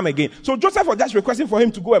 and I'll come again. So Joseph was just requesting for him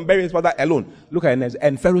to go and bury his father alone. Look at it.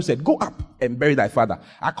 And Pharaoh said, go up and bury thy father,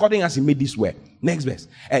 according as he made this swear. Next verse.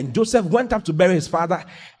 And Joseph went up to bury his father,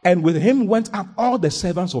 and with him went up all the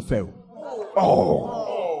servants of Pharaoh.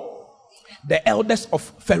 The elders of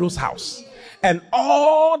Pharaoh's house, and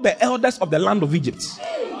all the elders of the land of Egypt.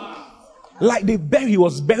 Like he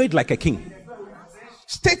was buried like a king.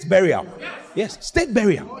 State burial. Yes, state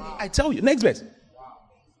burial. I tell you. Next verse.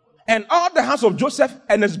 And all the house of Joseph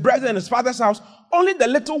and his brethren and his father's house, only the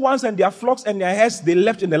little ones and their flocks and their herds they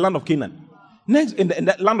left in the land of Canaan. Next, in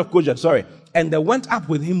the land of Goshen, sorry. And they went up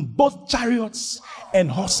with him both chariots and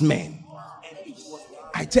horsemen.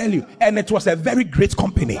 I tell you, and it was a very great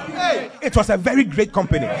company. It was a very great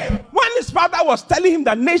company. When his father was telling him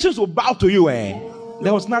that nations will bow to you,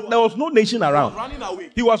 there was no nation around.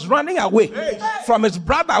 He was running away from his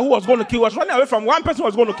brother who was going to kill. He was running away from one person who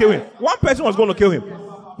was going to kill him. One person was going to kill him.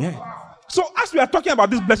 Yeah. So as we are talking about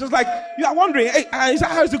these blessings, like you are wondering, how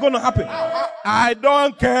is it going to happen? I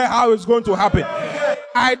don't care how it's going to happen.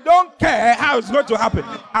 I don't care how it's going to happen.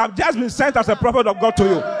 I've just been sent as a prophet of God to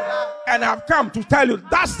you. And I've come to tell you,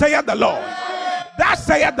 thus saith the Lord. Thus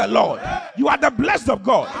saith the Lord. You are the blessed of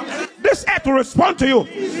God. This earth will respond to you.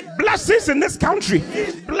 Blessings in this country.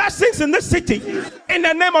 Blessings in this city. In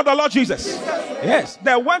the name of the Lord Jesus. Yes.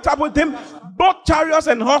 They went up with him, both chariots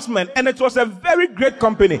and horsemen. And it was a very great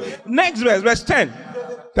company. Next verse, verse 10.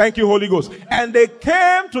 Thank you, Holy Ghost. And they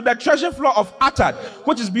came to the threshing floor of Atad,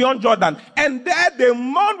 which is beyond Jordan. And there they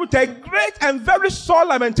mourned with a great and very sore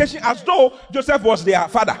lamentation, as though Joseph was their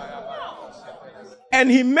father. And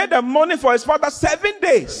he made a mourning for his father 7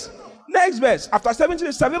 days. Next verse. After 7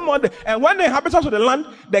 days, 7 more days. And when the inhabitants of the land,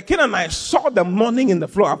 the Canaanites, saw the mourning in the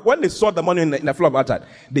floor. When they saw the mourning in the floor of Atad,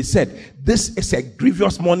 they said, this is a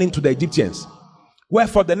grievous mourning to the Egyptians.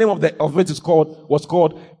 Wherefore the name of it was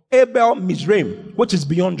called Abel Mizraim, which is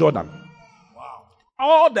beyond Jordan. Wow.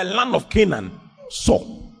 All the land of Canaan saw.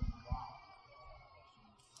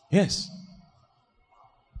 Yes.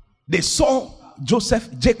 They saw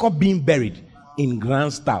Jacob being buried in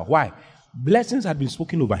grand style. Why? Blessings had been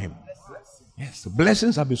spoken over him. Yes,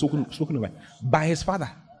 blessings have been spoken over him by his father.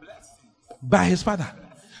 By his father.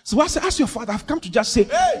 So I say, ask your father. I've come to just say,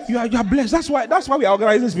 you are blessed. That's why we are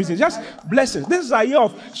organizing this business. Just blessings. This is a year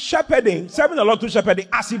of shepherding, serving the Lord through shepherding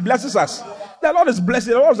as He blesses us. The Lord is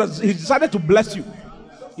blessing. The Lord He decided to bless you.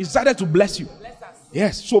 He decided to bless you.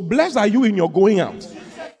 Yes. So blessed are you in your going out.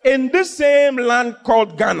 In this same land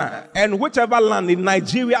called Ghana, and whichever land in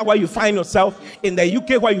Nigeria where you find yourself, in the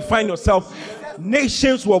UK where you find yourself,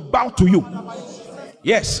 nations will bow to you.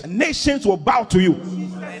 Yes, nations will bow to you.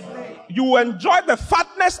 You will enjoy the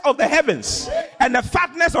fatness of the heavens and the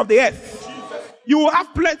fatness of the earth. You will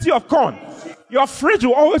have plenty of corn. Your fridge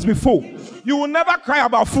will always be full. You will never cry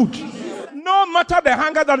about food. No matter the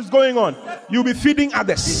hunger that is going on, you'll be feeding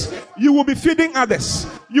others. You will be feeding others.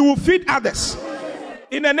 You will feed others.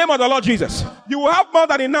 In the name of the Lord Jesus. You will have more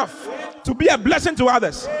than enough to be a blessing to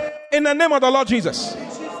others. In the name of the Lord Jesus.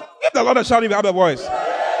 Give the Lord a shout if you have a voice.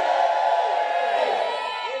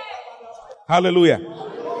 Hallelujah.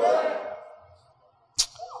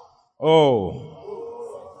 Oh.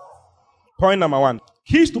 Point number 1.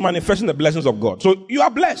 Keys to manifesting the blessings of God. So you are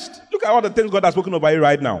blessed. Look at all the things God has spoken over you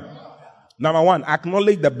right now. Number 1,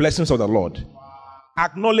 acknowledge the blessings of the Lord.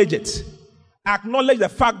 Acknowledge it. Acknowledge the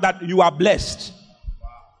fact that you are blessed.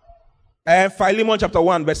 Philemon chapter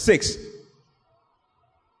 1 verse 6.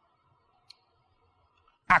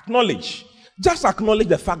 Acknowledge. Just acknowledge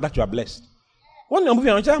the fact that you are blessed. When you're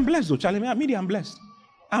moving around, I'm blessed though, Charlie. I'm blessed.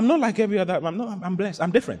 I'm not like every other. I'm blessed.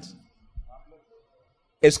 I'm different.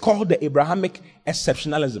 It's called the Abrahamic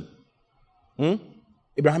exceptionalism.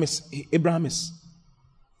 Abraham is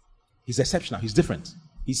he's exceptional. He's different.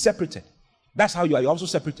 He's separated. That's how you are. You're also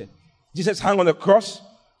separated. Jesus hung on the cross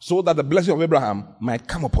so that the blessing of Abraham might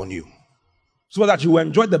come upon you. So that you will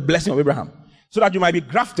enjoy the blessing of Abraham. So that you might be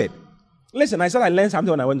grafted. Listen, I said I learned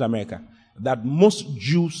something when I went to America. That most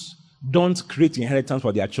Jews don't create inheritance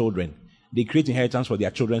for their children. They create inheritance for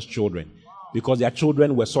their children's children. Because their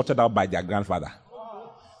children were sorted out by their grandfather.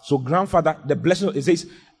 So grandfather, the blessing, it says,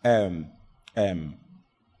 a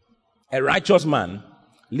righteous man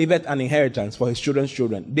leaveth an inheritance for his children's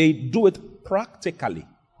children. They do it practically.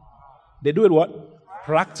 They do it what?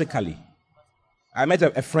 Practically. I met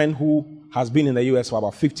a friend who has been in the US for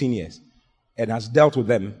about 15 years and has dealt with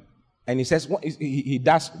them. And he says, he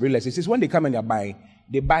does realize, he says, when they come and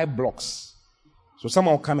they buy blocks. So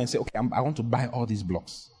someone will come and say, okay, I want to buy all these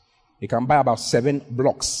blocks. They can buy about 7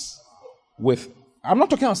 blocks with, I'm not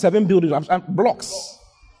talking about 7 buildings, blocks.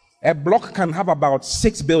 A block can have about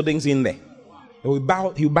 6 buildings in there. He'll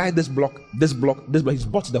buy this block, this block, this block. He's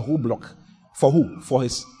bought the whole block. For who? For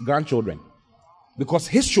his grandchildren. Because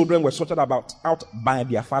his children were sorted out by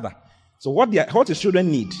their father. So what his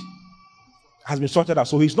children need has been sorted out.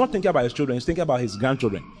 So he's not thinking about his children, he's thinking about his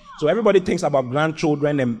grandchildren. So everybody thinks about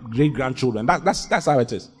grandchildren and great-grandchildren. That's how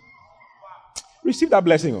it is. Receive that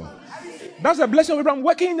blessing. Oh. That's the blessing of Abraham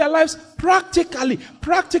working in their lives practically.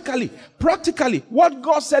 What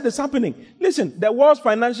God said is happening. Listen, the world's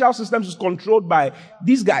financial system is controlled by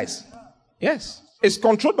these guys. Yes, it's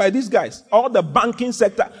controlled by these guys. All the banking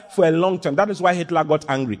sector for a long time. That is why Hitler got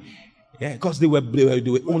angry. Yeah, because they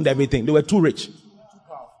owned everything. They were too rich.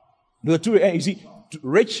 They were too rich. You see,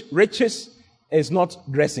 riches is not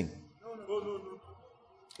dressing.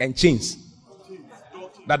 And chains.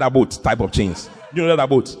 That boat type of chains. You know that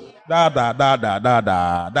boat? That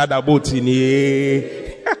boat in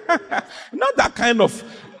here. Not that kind of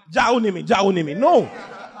jaunimi. No.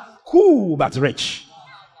 Cool but rich.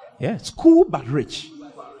 Yes, cool but rich.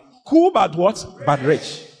 Cool but what? But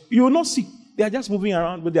rich. You will not see. They are just moving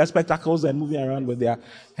around with their spectacles and moving around with their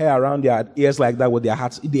hair around their ears like that with their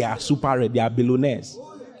hats. They are super rich. They are billionaires.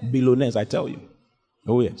 Billionaires, I tell you.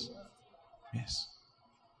 Oh, yes. Yes.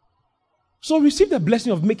 So receive the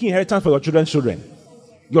blessing of making inheritance for your children's children.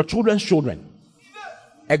 Your children's children.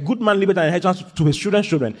 A good man leaveth an inheritance to his children's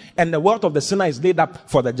children, and the wealth of the sinner is laid up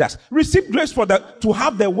for the just. Receive grace to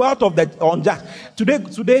have the wealth of the unjust.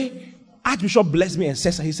 Today, Archbishop blessed me and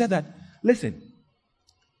he said that, listen,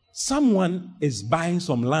 someone is buying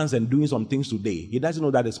some lands and doing some things today. He doesn't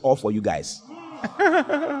know that it's all for you guys.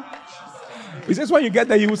 He says when you get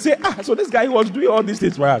there, you will say, so this guy was doing all these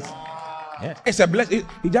things for us. Yeah. It's a blessing.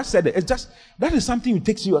 He just said it. That is something you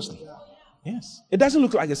take seriously. Yes. It doesn't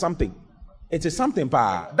look like it's something. It's a something,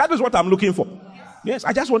 pa. That is what I'm looking for. Yes.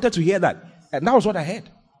 I just wanted to hear that. And that was what I heard.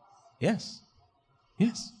 Yes.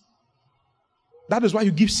 Yes. That is why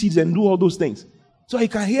you give seeds and do all those things. So you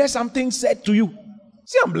can hear something said to you.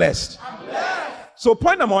 See, I'm blessed. So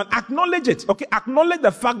point number 1, acknowledge it. Okay, acknowledge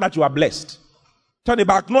the fact that you are blessed. Turn it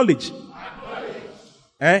back, acknowledge.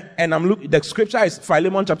 And I'm looking, the scripture is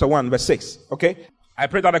Philemon chapter 1, verse 6. Okay? I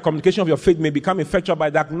pray that the communication of your faith may become effectual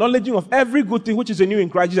by the acknowledging of every good thing which is in you in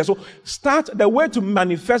Christ Jesus. So start the way to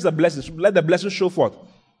manifest the blessings, let the blessings show forth.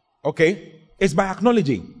 Okay? It's by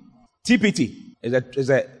acknowledging. TPT is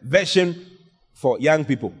a version for young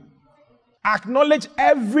people. Acknowledge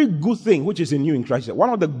every good thing which is in you in Christ Jesus.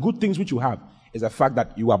 One of the good things which you have is the fact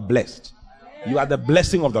that you are blessed. You are the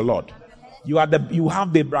blessing of the Lord. You have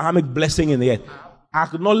the Abrahamic blessing in the earth.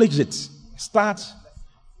 Acknowledge it. Start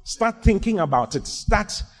thinking about it.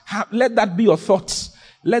 Let that be your thoughts.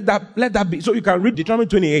 Let that be. So you can read Deuteronomy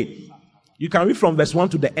 28. You can read from verse 1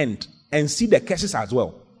 to the end and see the curses as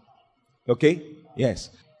well. Okay? Yes.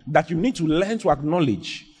 That you need to learn to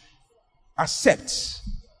acknowledge, accept.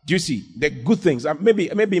 Do you see the good things? Maybe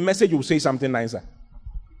a message will say something nicer.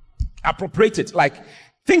 Appropriate it. Like,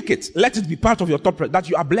 think it. Let it be part of your top that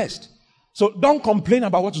you are blessed. So don't complain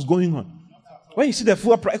about what is going on. When you see the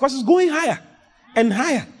full price, because it's going higher and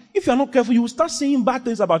higher. If you are not careful, you will start saying bad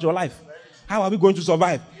things about your life. How are we going to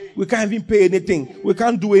survive? We can't even pay anything. We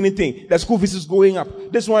can't do anything. The school fees is going up.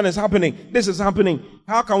 This one is happening. This is happening.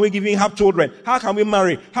 How can we have children? How can we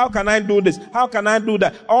marry? How can I do this? How can I do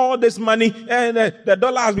that? All this money, and the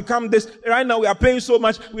dollar has become this. Right now we are paying so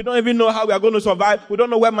much. We don't even know how we are going to survive. We don't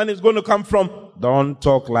know where money is going to come from. Don't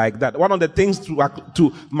talk like that. One of the things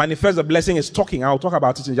to manifest the blessing is talking. I'll talk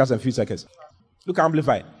about it in just a few seconds. Look,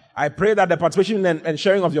 Amplify. I pray that the participation and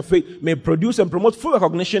sharing of your faith may produce and promote full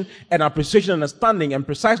recognition and appreciation, understanding, and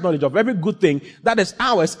precise knowledge of every good thing that is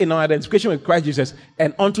ours in our identification with Christ Jesus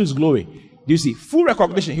and unto his glory. Do you see? Full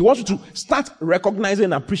recognition. He wants you to start recognizing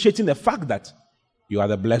and appreciating the fact that you are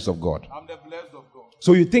the blessed of God. I'm the blessed of God.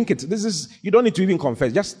 So you think it. You don't need to even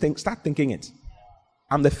confess. Just start thinking it.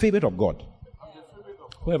 I'm the favored of God.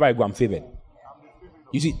 Wherever I go, I'm favored.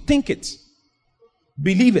 You see, think it.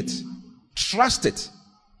 Believe it. Trust it.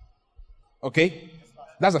 Okay?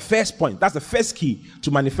 That's the first point. That's the first key to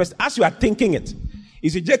manifest. As you are thinking it. You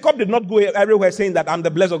see, Jacob did not go everywhere saying that I'm the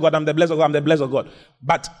blessed of God, I'm the blessed of God, I'm the blessed of God.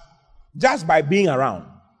 But just by being around,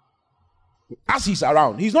 as he's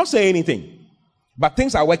around, he's not saying anything. But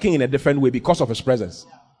things are working in a different way because of his presence.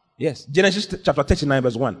 Yes. Genesis chapter 39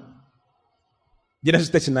 verse 1. Genesis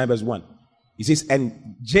 39 verse 1. He says,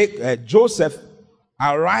 and Joseph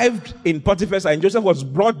arrived in Potiphar's, and Joseph was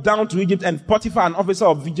brought down to Egypt, and Potiphar, an officer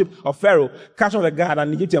of Egypt, of Pharaoh, captain of the guard,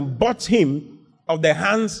 an Egyptian, bought him of the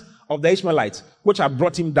hands of the Ishmaelites, which had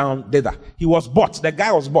brought him down thither. He was bought. The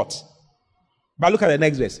guy was bought. But look at the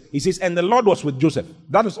next verse. He says, and the Lord was with Joseph.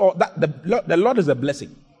 That is all. The Lord is a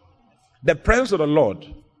blessing. The presence of the Lord.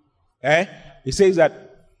 He says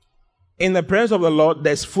that in the presence of the Lord,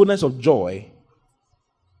 there's fullness of joy.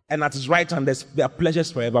 And at his right hand, there are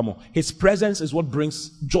pleasures forevermore. His presence is what brings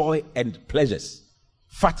joy and pleasures.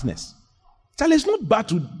 Fatness. Tell it's not bad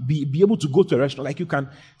to be able to go to a restaurant. Like you can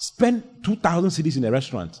spend 2,000 cedis in a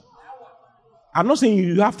restaurant. I'm not saying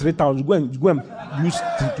you have 3,000. Go and use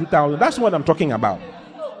 2,000. That's what I'm talking about.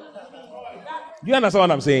 You understand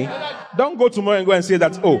what I'm saying? Don't go tomorrow and go and say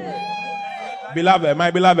that, oh, beloved,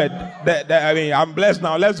 my beloved, I'm blessed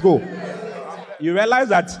now. Let's go. You realize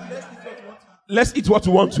that let's eat what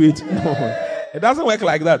we want to eat. It doesn't work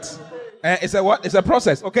like that. It's a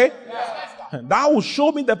process, okay? That will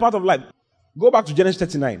show me the part of life. Go back to Genesis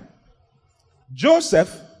 39.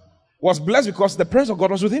 Joseph was blessed because the presence of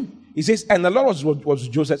God was with him. He says, and the Lord was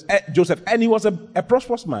with Joseph, and he was a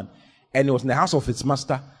prosperous man. And he was in the house of his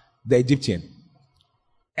master, the Egyptian.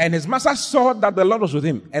 And his master saw that the Lord was with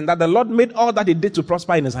him, and that the Lord made all that he did to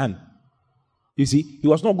prosper in his hand. You see, he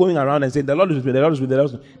was not going around and saying, the Lord is with me, the Lord is with me, the Lord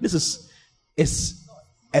is with me. This is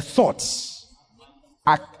a thought,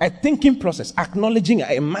 a thinking process, acknowledging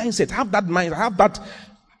a mindset. Have that mind, have that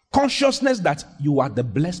consciousness that you are the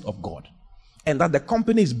blessed of God, and that the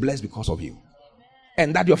company is blessed because of you,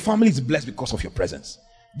 and that your family is blessed because of your presence.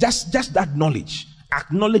 Just that knowledge,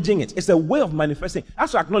 acknowledging it. It's a way of manifesting.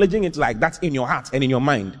 As you're acknowledging it like that in your heart and in your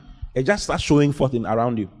mind, it just starts showing forth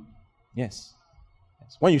around you. Yes.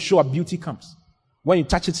 When you show up, beauty comes. When you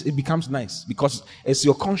touch it, it becomes nice because it's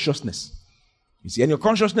your consciousness. You see, and your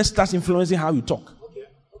consciousness starts influencing how you talk.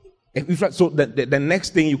 So the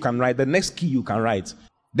next thing you can write, the next key you can write,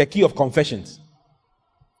 the key of confessions.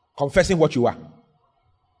 Confessing what you are.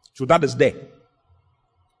 So that is there.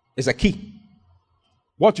 It's a key.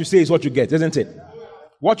 What you say is what you get, isn't it?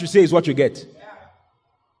 What you say is what you get.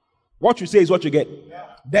 What you say is what you get.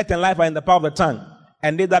 Death and life are in the power of the tongue,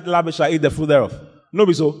 and they that love it shall eat the fruit thereof. No,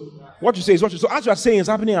 be so. What you say is what you. So as you are saying, it's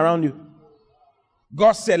happening around you.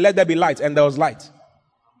 God said, let there be light, and there was light.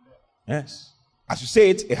 Yes. As you say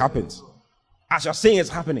it, it happens. As you're saying, it's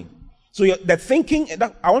happening. So the thinking,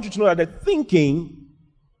 I want you to know that the thinking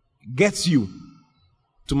gets you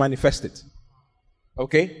to manifest it.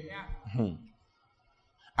 Okay? Yeah.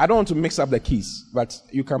 I don't want to mix up the keys, but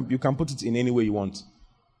you can put it in any way you want.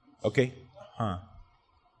 Okay?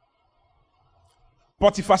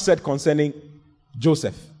 Potiphar said concerning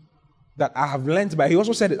Joseph that I have learned by, he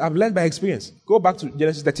also said it, I've learned by experience. Go back to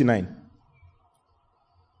Genesis 39.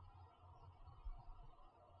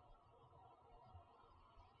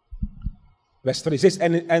 Verse 3 says,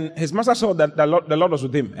 and his master saw that the Lord was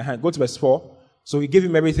with him. Go to verse 4. So he gave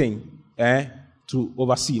him everything to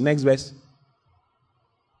oversee. Next verse.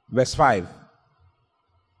 Verse 5.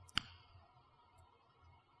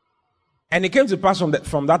 And it came to pass from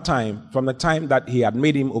the time that he had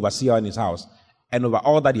made him overseer in his house, and over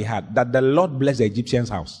all that he had, that the Lord blessed the Egyptian's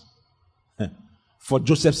house for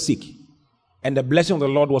Joseph's sake. And the blessing of the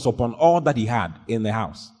Lord was upon all that he had in the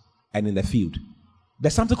house and in the field.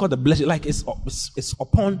 There's something called the blessing, like it's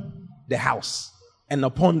upon the house and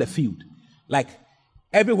upon the field. Like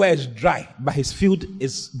everywhere is dry, but his field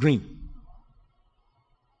is green.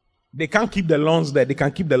 They can't keep the lawns there. They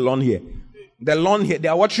can keep the lawn here. The lawn here, they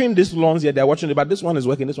are watering these lawns here. They are watching it, but this one is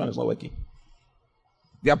working. This one is not working.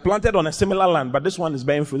 They are planted on a similar land, but this one is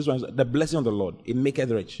bearing fruit. This one is the blessing of the Lord. It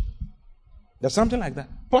maketh rich. There's something like that.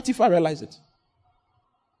 Potiphar realized it.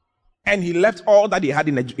 And he left all that he had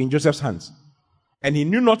in Joseph's hands. And he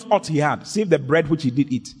knew not aught he had, save the bread which he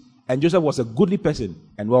did eat. And Joseph was a goodly person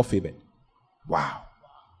and well favored. Wow.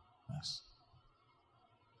 Yes.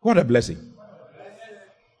 What a blessing.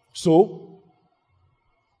 So,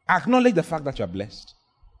 acknowledge the fact that you are blessed.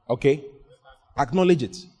 Okay? Acknowledge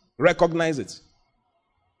it. Recognize it.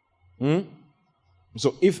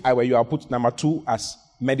 So, if I were you, I'll put number 2 as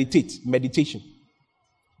meditation.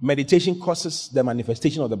 Meditation causes the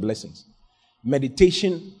manifestation of the blessings.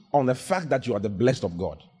 Meditation on the fact that you are the blessed of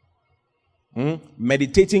God.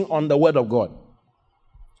 Meditating on the word of God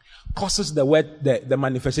causes the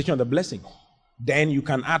manifestation of the blessing. Then you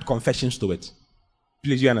can add confessions to it.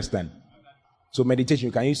 Please, you understand? So meditation,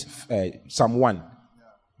 you can use Psalm 1,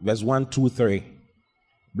 verse 1, 2, 3.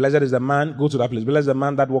 Blessed is the man, go to that place. Blessed is the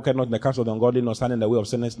man that walketh not in the counsel of the ungodly, nor stand in the way of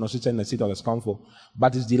sinners, nor sit in the seat of the scornful.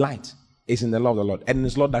 But his delight is in the law of the Lord. And in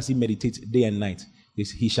his law does he meditate day and night.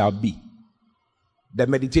 He shall be. The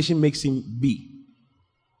meditation makes him be.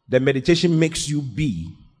 The meditation makes you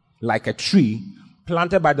be like a tree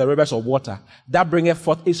planted by the rivers of water that bringeth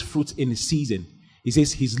forth its fruit in his season. He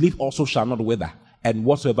says, his leaf also shall not wither, and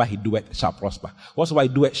whatsoever he doeth shall prosper. Whatsoever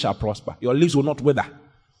he doeth shall prosper. Your leaves will not wither.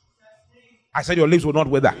 I said your leaves will not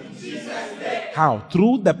wither. How?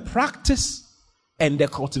 Through the practice and the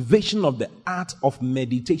cultivation of the art of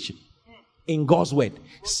meditation in God's word.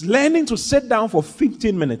 It's learning to sit down for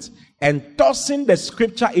 15 minutes and tossing the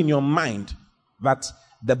scripture in your mind that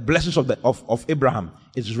the blessings of Abraham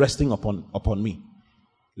is resting upon me.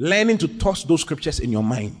 Learning to toss those scriptures in your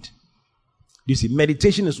mind. You see,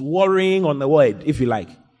 meditation is worrying on the word, if you like.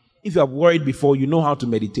 If you have worried before, you know how to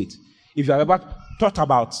meditate. If you have ever thought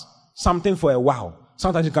about something for a while,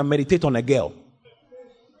 sometimes you can meditate on a girl.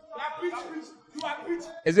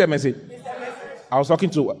 Is it a message? I was talking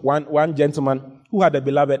to one gentleman who had a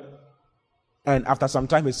beloved, and after some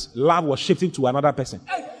time his love was shifting to another person.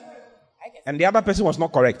 And the other person was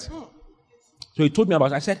not correct. So he told me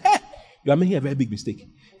about it. I said, hey, you are making a very big mistake.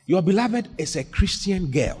 Your beloved is a Christian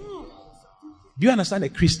girl. Do you understand a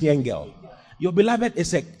Christian girl? Your beloved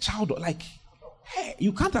is a child, like, hey,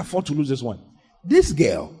 you can't afford to lose this one. This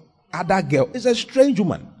girl, other girl, is a strange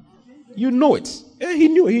woman. You know it. He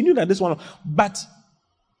knew that this one. But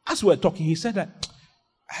as we were talking, he said that,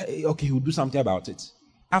 okay, he would do something about it.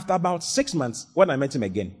 After about 6 months, when I met him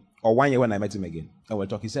again, or 1 year when I met him again, and we were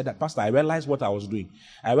talking, he said that, Pastor, I realized what I was doing.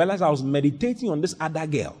 I realized I was meditating on this other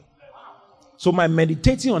girl. So my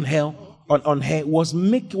meditating on her,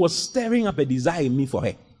 was stirring up a desire in me for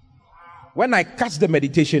her. When I catch the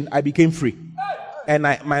meditation, I became free. And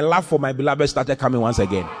my love for my beloved started coming once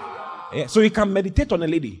again. Yeah, so you can meditate on a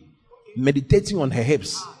lady. Meditating on her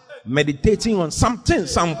hips. Meditating on something.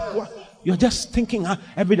 You're just thinking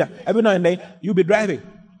every now and then you'll be driving.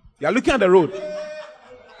 You're looking at the road.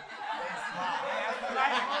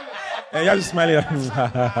 And you're just smiling.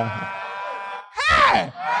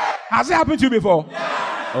 Hey! Has it happened to you before?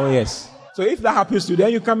 Oh, yes. So if that happens to you,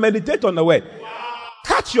 then you can meditate on the word.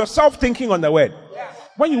 Catch yourself thinking on the word.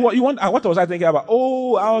 When you want, what was I thinking about?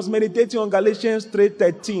 Oh, I was meditating on Galatians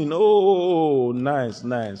 3:13. Oh, nice.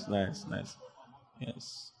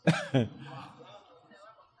 Yes.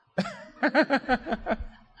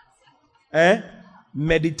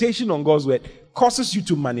 Meditation on God's word causes you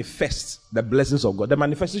to manifest the blessings of God. The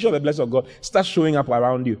manifestation of the blessings of God starts showing up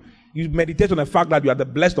around you. You meditate on the fact that you are the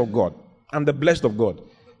blessed of God. I'm the blessed of God.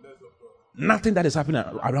 Nothing that is happening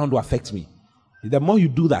around will affect me. The more you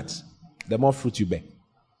do that, the more fruit you bear.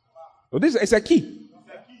 So this is a key.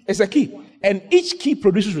 It's a key. And each key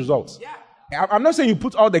produces results. I'm not saying you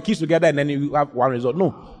put all the keys together and then you have one result.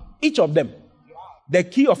 No. Each of them. The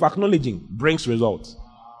key of acknowledging brings results.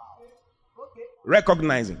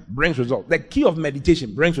 Recognizing brings results. The key of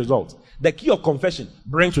meditation brings results. The key of confession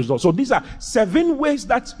brings results. So these are 7 ways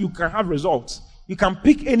that you can have results. You can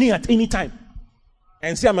pick any at any time.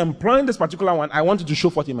 And say, I'm employing this particular one. I want it to show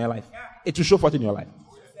forth in my life. It will show forth in your life.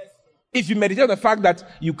 If you meditate on the fact that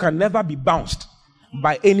you can never be bounced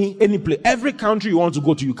by any place. Every country you want to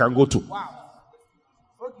go to, you can go to.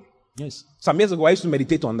 Yes. Some years ago, I used to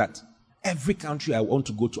meditate on that. Every country I want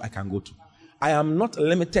to go to, I can go to. I am not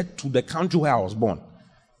limited to the country where I was born.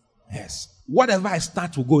 Yes. Whatever I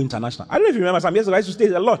start will go international. I don't know if you remember, some years ago, I used to stay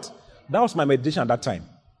a lot. That was my meditation at that time.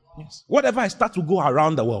 Yes. Whatever I start will go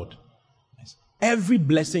around the world. Yes. Every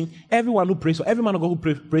blessing, everyone who prays for, every man of God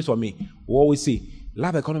who prays for me will always say,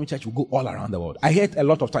 Love Economy Church will go all around the world. I hear it a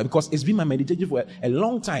lot of time because it's been my meditation for a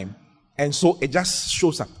long time. And so it just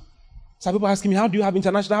shows up. Some people asking me, how do you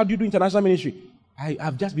do international ministry?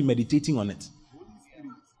 I've just been meditating on it.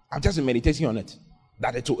 I've just been meditating on it.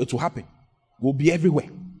 That it will happen. We'll be everywhere.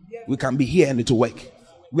 We can be here and it will work.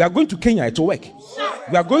 We are going to Kenya, it will work.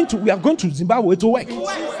 We are going to Zimbabwe, it will work.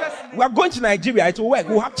 We are going to Nigeria, it will work.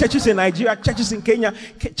 We'll have churches in Nigeria, churches in Kenya,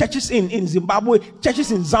 churches in Zimbabwe,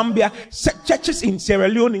 churches in Zambia, churches in Sierra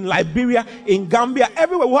Leone, in Liberia, in Gambia,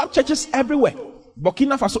 everywhere. We'll have churches everywhere.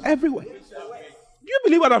 Burkina Faso, everywhere. Do you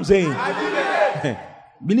believe what I'm saying?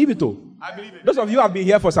 Believe it too. I believe it. Those of you who have been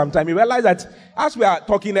here for some time, you realize that as we are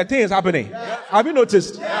talking, the thing is happening. Yeah. Have you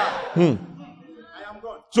noticed? Yeah. I am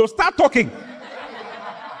gone. So start talking.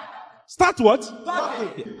 Start what?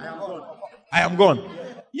 Talking. I am gone. I am gone.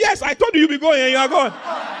 Yes, I told you you'll be going and you are gone.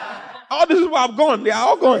 All these people have gone. They are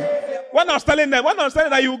all gone. When I was telling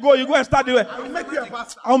that you go and start doing it. I'll make you a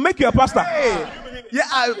pastor. I'll make you a pastor. Hey.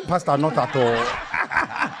 Yeah, pastor, not at all.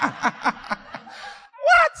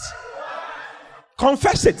 What?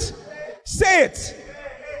 Confess it. Say it.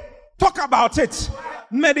 Talk about it.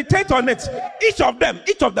 Meditate on it. Each of them,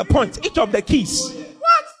 each of the points, each of the keys.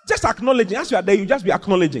 What? Just acknowledging. As you are there, you just be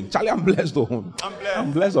acknowledging. Charlie, I'm blessed though.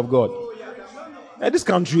 I'm blessed of God. This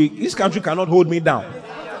country cannot hold me down.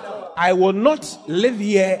 I will not live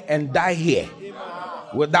here and die here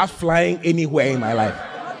without flying anywhere in my life.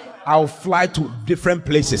 I'll fly to different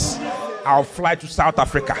places. I'll fly to South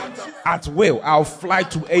Africa at will. I'll fly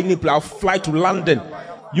to any place. I'll fly to London.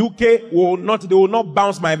 UK will not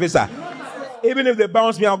bounce my visa. Even if they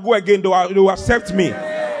bounce me, I'll go again. They will accept me. We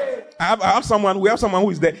have someone who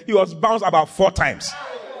is there. He was bounced about 4 times.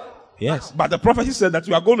 Yes. But the prophecy said that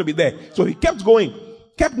you are going to be there. So he kept going,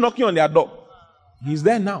 kept knocking on their door. He's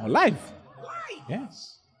there now, live.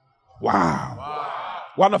 Yes. Wow.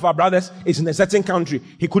 One of our brothers is in a certain country.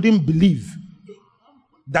 He couldn't believe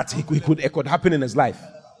that it could happen in his life.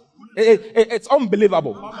 It's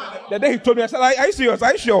unbelievable. The day he told me, I said, are you serious?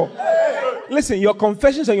 Are you sure? Listen, your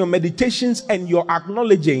confessions and your meditations and your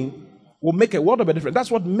acknowledging will make a world of a difference. That's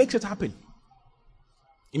what makes it happen.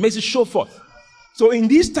 It makes it show forth. So in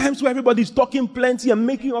these times where everybody is talking plenty and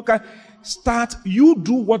making all kind, you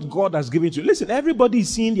do what God has given to you. Listen, everybody is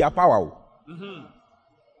seeing their power. Mm-hmm.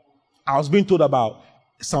 I was being told about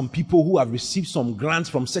some people who have received some grants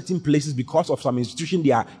from certain places because of some institution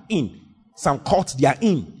they are in. Some courts they are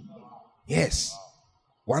in. Yes.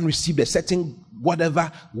 One received a certain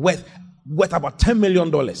whatever worth about $10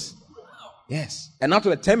 million. Yes. And out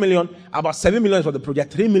of the 10 million, about 7 million is for the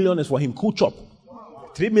project. 3 million is for him. Cool chop.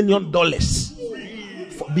 $3 million.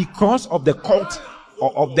 Because of the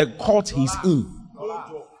court he's in.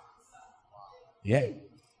 Yeah.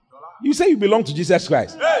 You say you belong to Jesus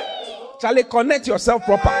Christ. Charlie, connect yourself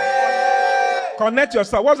proper. Connect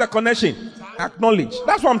yourself. What's the connection? Acknowledge.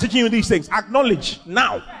 That's why I'm teaching you these things. Acknowledge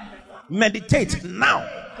now. Meditate now.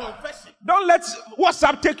 Don't let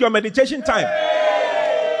WhatsApp take your meditation time.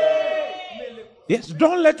 Yes,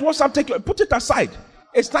 don't let WhatsApp take put it aside.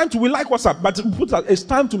 It's time to, we like WhatsApp, but it's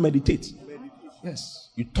time to meditate. Yes.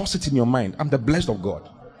 You toss it in your mind. I'm the blessed of God.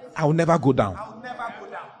 I will never go down.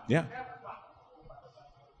 Yeah.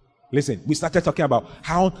 Listen, we started talking about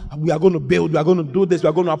how we are going to build, we are going to do this, we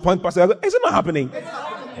are going to appoint pastors. Is it not happening?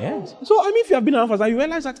 Yes. So, if you have been around for that, you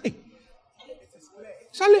realize that, hey,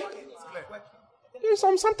 Charlie,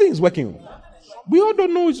 something is working. We all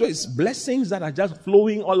don't know it's blessings that are just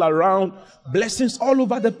flowing all around. Blessings all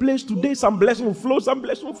over the place. Today, some blessing will flow, some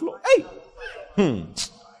blessing will flow. Hey,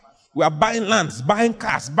 we are buying lands, buying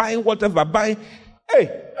cars, buying whatever,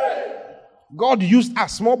 Hey, God used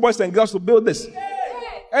us, small boys and girls, to build this.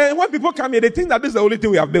 And when people come here, they think that this is the only thing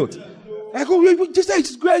we have built. I go, we just say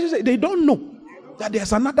it's great. They don't know that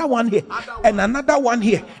there's another one here, and another one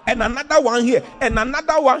here, and another one here, and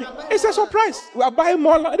another one. It's a surprise. We are buying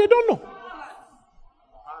more. They don't know.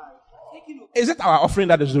 Is it our offering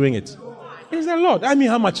that is doing it? It's the Lord. I mean,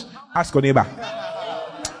 how much? Ask your neighbor.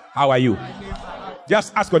 How are you?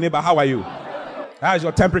 Just ask your neighbor, how are you? How is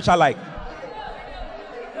your temperature like?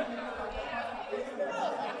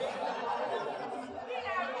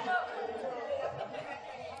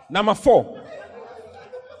 Number 4.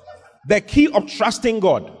 The key of trusting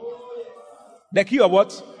God. The key of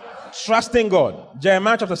what? Trusting God.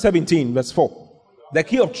 Jeremiah chapter 17, verse 4. The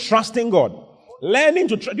key of trusting God. Learning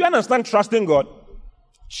to do you understand trusting God?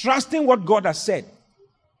 Trusting what God has said.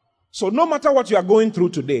 So no matter what you are going through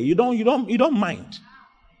today, you don't mind.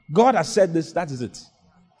 God has said this, that is it.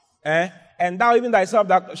 And thou even thyself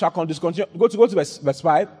that shall discontinue. Go to verse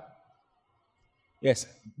 5. Yes.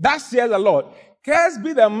 Thus says the Lord, cursed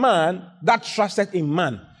be the man that trusteth in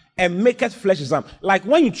man and maketh flesh his arm. Like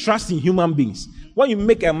when you trust in human beings, when you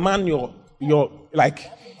make a man your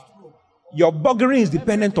buggering is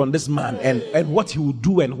dependent on this man and what he will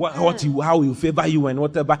how he will favor you and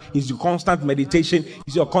whatever is your constant meditation,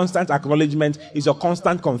 is your constant acknowledgement, is your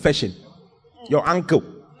constant confession. Your uncle.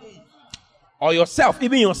 Or yourself,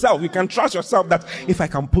 even yourself, you can trust yourself that if I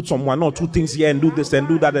can put some 1 or 2 things here and do this and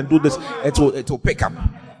do that and do this, it will pick up.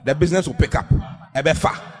 The business will pick up.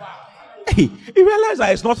 Hey, you realize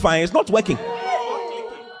that it's not fine, it's not working.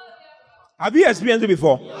 Have you experienced it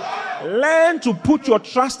before? Learn to put your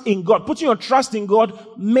trust in God. Putting your trust in God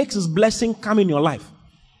makes His blessing come in your life.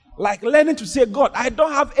 Like learning to say, God, I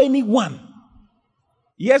don't have anyone.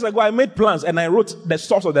 Years ago, I made plans and I wrote the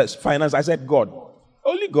source of the finance. I said, God,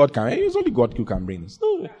 only God can. It's only God who can bring this.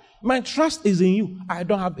 No, my trust is in you. I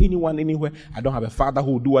don't have anyone anywhere. I don't have a father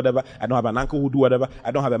who will do whatever. I don't have an uncle who will do whatever. I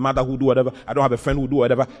don't have a mother who will do whatever. I don't have a friend who will do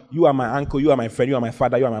whatever. You are my uncle. You are my friend. You are my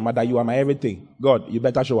father. You are my mother. You are my everything. God, you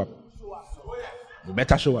better show up. You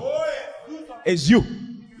better show up. It's you.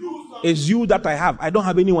 It's you that I have. I don't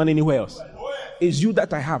have anyone anywhere else. It's you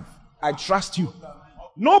that I have. I trust you.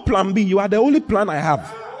 No plan B. You are the only plan I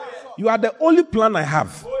have. You are the only plan I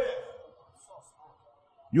have.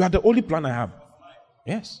 You are the only plan I have.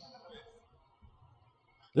 Yes.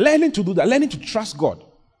 Learning to do that. Learning to trust God.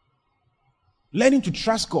 Learning to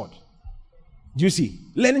trust God. Do you see?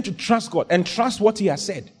 Learning to trust God and trust what He has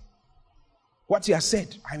said. What He has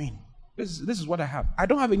said. I mean, this is what I have. I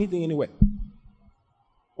don't have anything anywhere.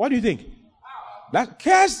 What do you think? That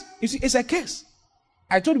curse, you see, it's a curse.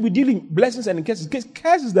 I told you we deal in blessings and in curses.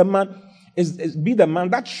 Curse is the man, be the man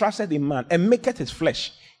that trusted in man and maketh his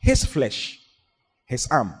flesh, his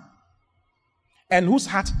arm, and whose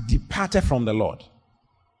heart departed from the Lord.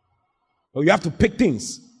 So you have to pick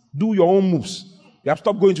things, do your own moves. You have to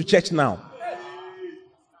stop going to church now.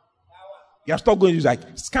 You have to stop going to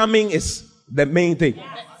scamming is the main thing.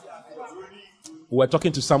 We were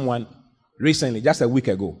talking to someone recently, just a week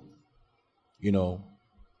ago. You know,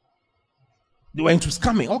 they were into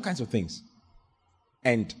scamming, all kinds of things.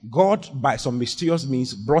 And God, by some mysterious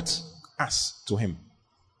means, brought us to Him.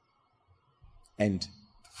 And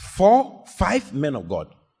 5 men of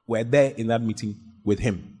God were there in that meeting with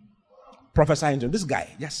him, prophesying to this guy.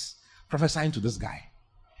 Yes, prophesying to this guy,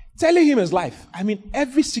 telling him his life. I mean,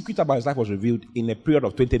 every secret about his life was revealed in a period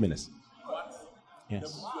of 20 minutes.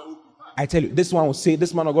 Yes. I tell you, this one will say,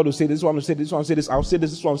 this man of God will say, this one will say, this one will say this, I'll say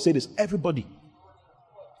this one will say this. Everybody.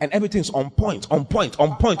 And everything's on point.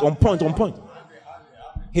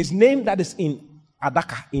 His name that is in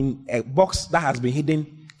Adaka, in a box that has been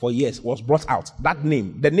hidden for years, was brought out. That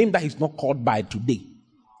name, the name that he's not called by today,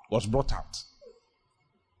 was brought out.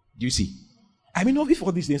 Do you see? I mean, if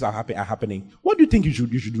all these things are happening, what do you think you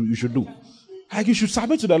should do? Like, you should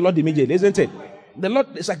submit to the Lord immediately, isn't it? The Lord,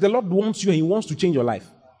 it's like the Lord wants you and He wants to change your life.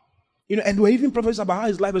 You know, and we're even prophesying about how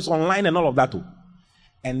his life is online and all of that too.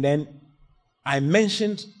 And then I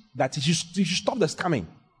mentioned that he should stop the scamming.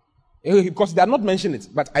 Because they are not mentioning it,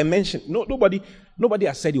 but I mentioned, nobody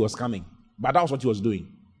has said he was scamming, but that was what he was doing.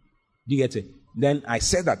 Do you get it? Then I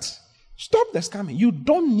said that, stop the scamming. You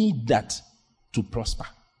don't need that to prosper.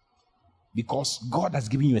 Because God has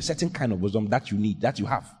given you a certain kind of wisdom that you need, that you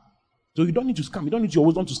have. So you don't need to scam. You don't need your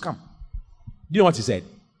wisdom to scam. Do you know what he said?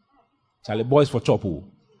 Charlie, boys for chopu.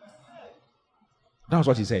 That was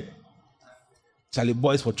what he said. Charlie,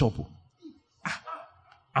 boys for chopu.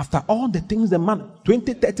 After all the things the man,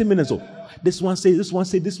 20, 30 minutes old, this one say, this one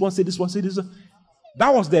say, this one say, this one say, this one.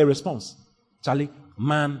 That was their response. Charlie,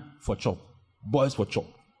 man for chop. Boys for chop.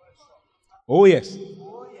 Oh, yes.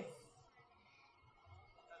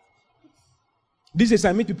 These days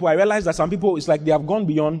I meet people, I realize that some people, it's like they have gone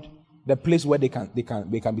beyond the place where they can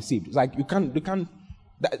be saved. It's like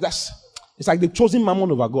it's like they've chosen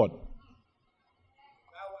mammon over God.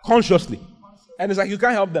 Consciously. And it's like you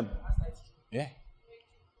can't help them. Yeah.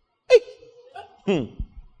 Hey.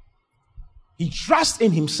 He trusts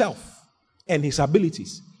in himself and his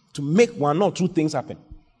abilities to make one or two things happen.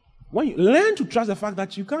 When you learn to trust the fact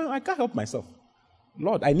that I can't help myself.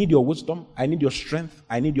 Lord, I need your wisdom. I need your strength.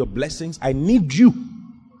 I need your blessings. I need you.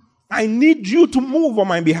 I need you to move on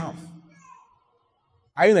my behalf.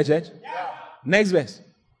 Are you in the church? Yeah. Next verse.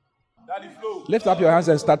 Lift up your hands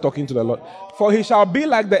and start talking to the Lord. For he shall be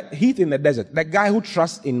like the heat in the desert. The guy who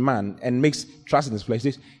trusts in man and makes trust in his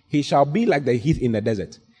places, he shall be like the heat in the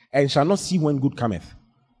desert, and shall not see when good cometh,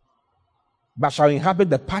 but shall inhabit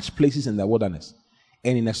the parched places in the wilderness,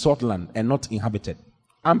 and in a salt land, and not inhabited.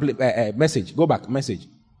 Message. Go back. Message.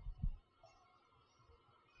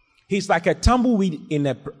 He's like a tumbleweed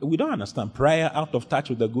we don't understand. Prayer out of touch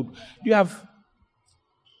with the good. You have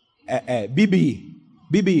BBE.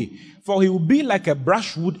 For he will be like a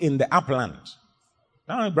brushwood in the upland.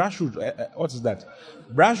 Now, brushwood, what is that?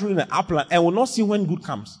 Brushwood in the upland, and will not see when good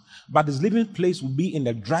comes. But his living place will be in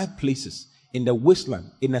the dry places, in the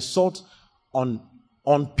wasteland, in a salt,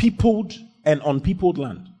 unpeopled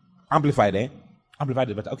land. Amplified, eh? Amplified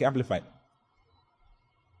is better. Okay, amplified.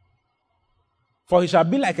 For he shall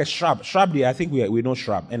be like a shrub. Shrub there, I think we know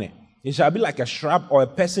shrub, innit? He shall be like a shrub or a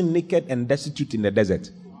person naked and destitute in the desert.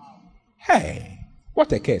 Hey,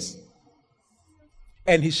 what a case.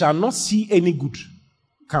 And he shall not see any good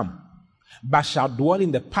come, but shall dwell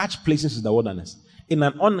in the parched places in the wilderness, in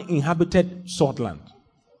an uninhabited salt land.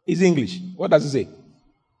 It's English. What does it say?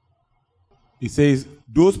 It says,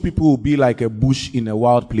 those people will be like a bush in a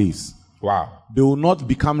wild place. Wow. They will not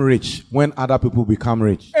become rich when other people become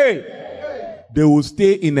rich. Hey. They will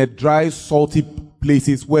stay in a dry, salty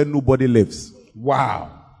places where nobody lives.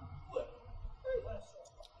 Wow.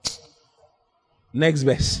 Next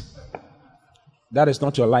verse. That is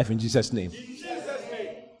not your life in Jesus' name.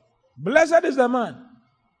 Blessed is the man.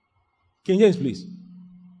 King James, please.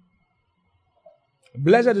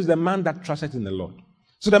 Blessed is the man that trusteth in the Lord.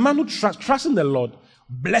 So the man who trusts in the Lord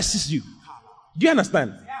blesses you. Do you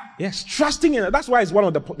understand? Yes, trusting in it. That's why it's one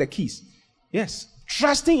of the keys. Yes,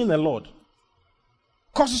 trusting in the Lord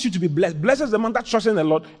causes you to be blessed. Blessed is the man that trusts in the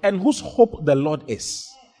Lord and whose hope the Lord is.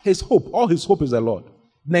 His hope, all his hope is the Lord.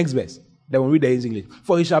 Next verse. Then we'll read the English.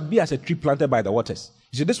 For he shall be as a tree planted by the waters.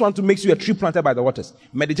 You see, this one too makes you a tree planted by the waters.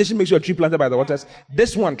 Meditation makes you a tree planted by the waters.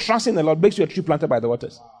 This one, trusting the Lord, makes you a tree planted by the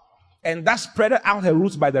waters. And that spreadeth out her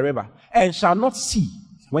roots by the river, and shall not see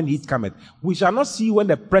when the heat cometh. We shall not see when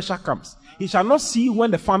the pressure comes. He shall not see when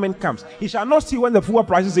the famine comes. He shall not see when the fuel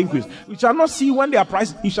prices increase. We shall not see when their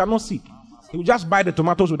price. He shall not see. He will just buy the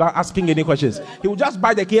tomatoes without asking any questions. He will just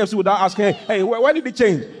buy the KFC without asking, hey, when did it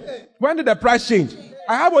change? When did the price change?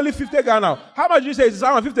 I have only 50 Ghana now. How much do you say? It's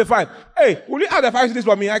 55. Hey, will you add the 5 cities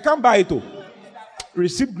for me? I can't buy it too.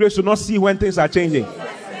 Receive grace to not see when things are changing.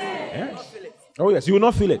 Yes. Oh yes, you will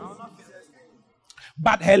not feel it.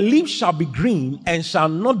 But her leaves shall be green and shall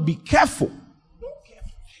not be careful.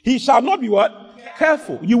 He shall not be what?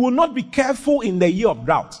 Careful. You will not be careful in the year of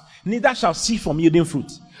drought. Neither shall cease from yielding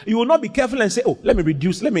fruit. You will not be careful and say, oh, let me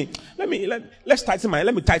reduce, let me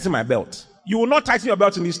tighten my belt. You will not tighten your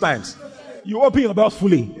belt in these times. You open your belt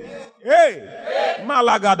fully. Hey!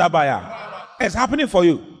 Malagadabaya. It's happening for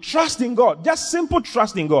you. Trust in God. Just simple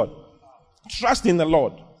trust in God. Trust in the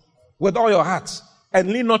Lord with all your heart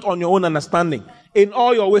and lean not on your own understanding. In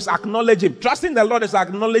all your ways, acknowledge Him. Trusting the Lord is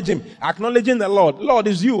acknowledge Him. Acknowledging the Lord. Lord,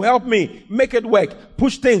 is you. Help me. Make it work.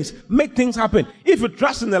 Push things. Make things happen. If you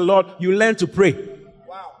trust in the Lord, you learn to pray.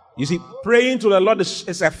 Wow. You see, praying to the Lord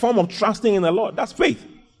is a form of trusting in the Lord. That's faith.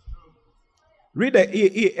 Read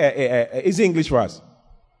the easy English for us.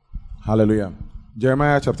 Hallelujah.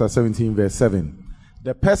 Jeremiah chapter 17 verse 7.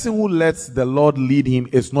 The person who lets the Lord lead him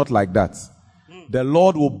is not like that. The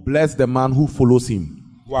Lord will bless the man who follows him.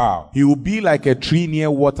 Wow. He will be like a tree near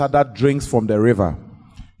water that drinks from the river.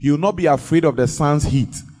 He will not be afraid of the sun's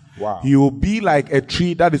heat. Wow. He will be like a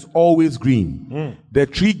tree that is always green. The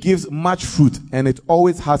tree gives much fruit and it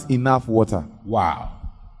always has enough water. Wow.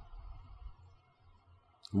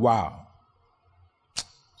 Wow.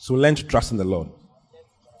 So learn to trust in the Lord.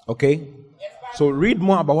 Okay? So read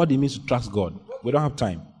more about what it means to trust God. We don't have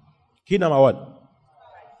time. Key number what?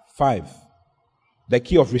 5. The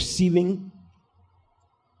key of receiving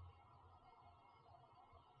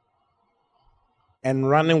and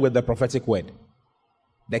running with the prophetic word.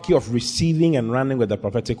 The key of receiving and running with the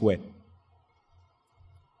prophetic word.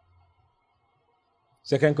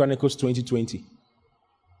 2 Chronicles 20:20.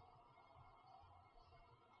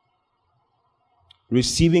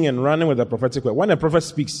 receiving and running with the prophetic word. When a prophet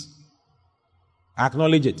speaks,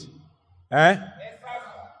 acknowledge it.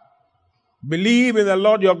 Believe in the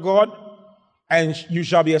Lord your God, and you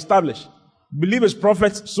shall be established. Believe his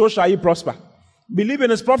prophets, so shall you prosper. Believe in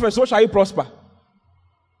his prophets, so shall you prosper.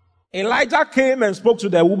 Elijah came and spoke to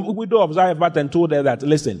the widow of Zarephath and told her that,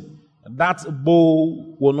 listen, that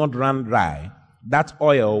bowl will not run dry. That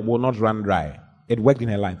oil will not run dry. It worked in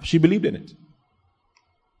her life. She believed in it.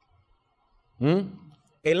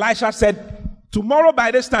 Elisha said, tomorrow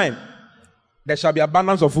by this time, there shall be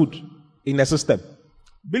abundance of food in the system.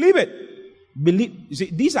 Believe it. Believe. You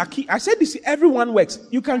see, these are key. I said this, everyone works.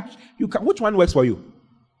 You can, which one works for you?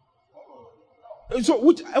 So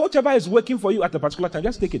whichever is working for you at a particular time,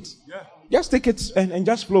 just take it. Yeah. Just take it and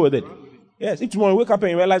just flow with it. Yes. If tomorrow you wake up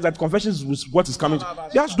and you realize that confession is what is coming,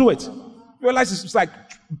 just do it. You realize it's like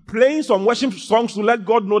playing some worship songs to let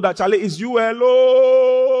God know that, Charlie, it's you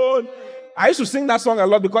alone. I used to sing that song a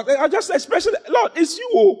lot because I just expressed it. Lord, it's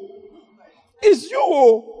you. It's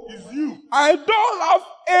you. It's you. I don't have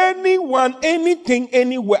anyone, anything,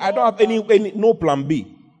 anywhere. I don't have any no plan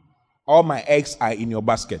B. All my eggs are in your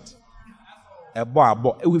basket.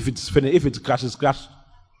 If it's finished, if it crashes, crash.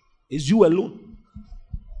 It's you alone.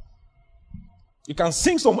 You can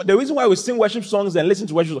sing some. The reason why we sing worship songs and listen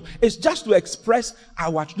to worship songs is just to express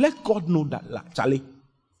our. Let God know that, Charlie.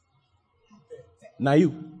 Now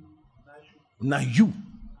you.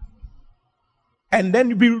 And then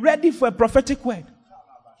you be ready for a prophetic word.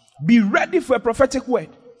 Be ready for a prophetic word.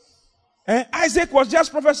 Isaac was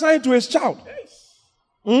just prophesying to his child.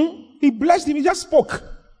 He blessed him. He just spoke.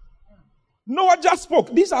 Noah just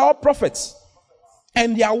spoke. These are all prophets.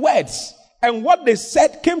 And their words and what they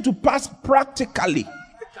said came to pass practically.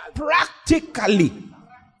 Practically.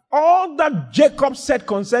 All that Jacob said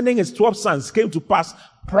concerning his 12 sons came to pass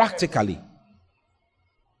practically.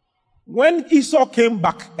 When Esau came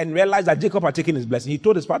back and realized that Jacob had taken his blessing, he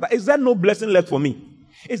told his father, is there no blessing left for me?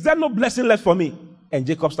 Is there no blessing left for me? And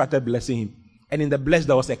Jacob started blessing him. And in the bless,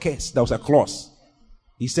 there was a curse. There was a clause.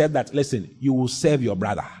 He said that, listen, you will serve your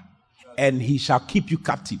brother, and he shall keep you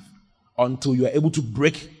captive until you are able to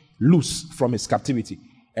break loose from his captivity.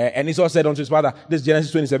 And Esau said unto his father, this is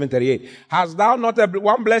Genesis 27:38. Hast thou not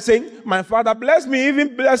one blessing? My father, bless me,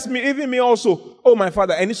 even me also. Oh, my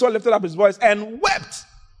father. And Esau lifted up his voice and wept.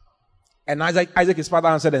 And Isaac his father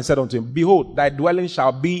answered and said unto him, behold, thy dwelling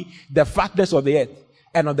shall be the fatness of the earth,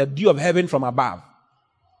 and of the dew of heaven from above.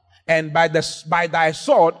 And by thy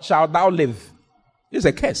sword shalt thou live. This is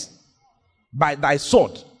a curse. By thy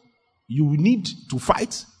sword, you need to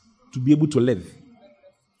fight to be able to live.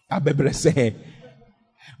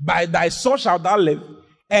 By thy sword shalt thou live,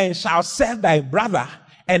 and shalt serve thy brother,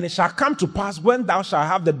 and it shall come to pass when thou shalt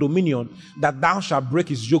have the dominion, that thou shalt break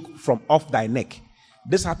his yoke from off thy neck.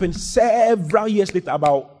 This happened several years later,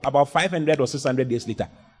 about 500 or 600 years later.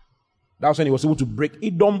 That was when he was able to break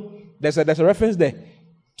Edom. There's a reference there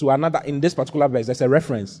to another, in this particular verse, there's a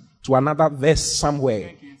reference to another verse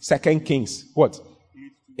somewhere. 2 Kings, what?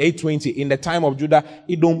 8:20. In the time of Judah,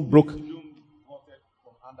 Edom broke.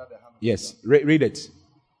 Yes, read it.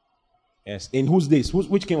 Yes, in whose days?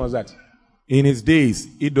 Which king was that? In his days,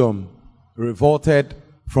 Edom revolted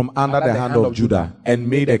from under the hand of Judah and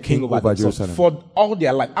made a king over Jerusalem. For all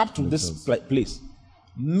their life, up to this place.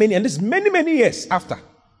 Many years after.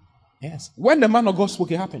 Yes. When the man of God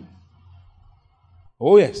spoke, it happened.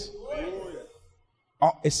 Oh, yes.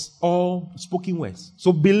 Oh, it's all spoken words.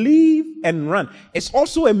 So believe and run. It's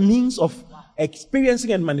also a means of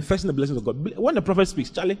experiencing and manifesting the blessings of God. When the prophet speaks,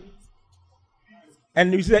 Charlie,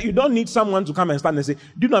 and you say you don't need someone to come and stand and say, do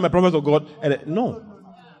you know I'm a prophet of God? And no.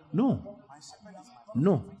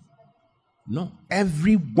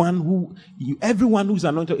 Everyone who is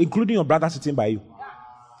anointed, including your brother sitting by you.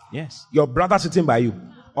 Yes. Your brother sitting by you.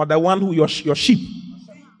 Or the one who, your sheep.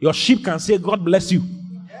 Your sheep can say, God bless you.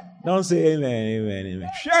 Don't say amen.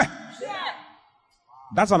 Sure.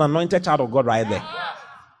 That's an anointed child of God right there.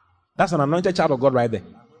 That's an anointed child of God right there.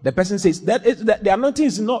 The person says, that the anointing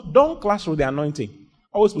is not, don't clash with the anointing.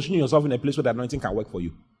 Always position yourself in a place where the anointing can work for you.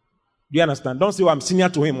 Do you understand? Don't say, well, I'm senior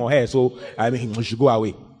to him or her, so he should go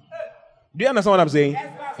away. Do you understand what I'm saying?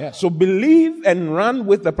 Yeah. So believe and run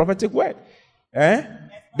with the prophetic word.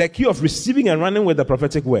 The key of receiving and running with the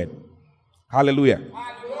prophetic word. Hallelujah.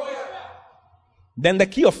 Then the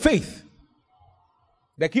key of faith.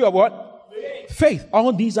 The key of what? Faith.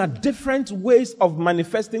 All these are different ways of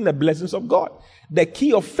manifesting the blessings of God. The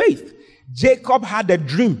key of faith. Jacob had a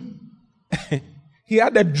dream. He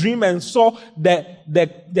had a dream and saw the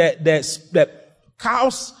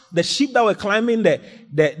cows, the sheep that were climbing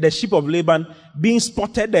the sheep of Laban being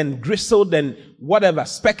spotted and gristled and whatever,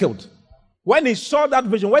 speckled. When he saw that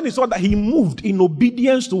vision, when he saw that, he moved in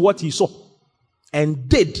obedience to what he saw and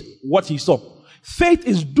did what he saw. Faith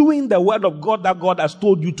is doing the word of God that God has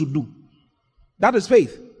told you to do. That is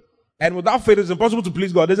faith. And without faith, it's impossible to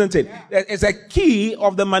please God, isn't it? It's a key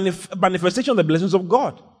of the manifestation of the blessings of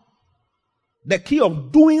God. The key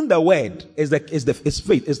of doing the word is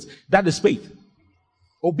faith. That is faith.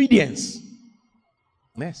 Obedience.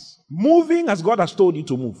 Yes. Moving as God has told you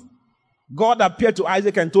to move. God appeared to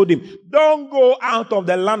Isaac and told him, don't go out of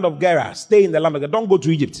the land of Gerar. Stay in the land of Gerar. Don't go to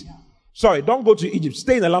Egypt. Sorry, don't go to Egypt.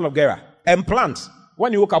 Stay in the land of Gerar and plant.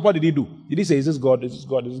 When he woke up, what did he do? Did he say, is this God? Is this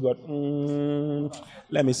God? Is this God?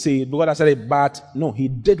 Let me see. God has said it, but no, he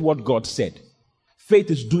did what God said. Faith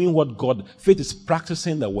is doing what God, faith is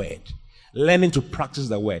practicing the word. Learning to practice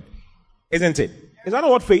the word. Isn't it? Is that not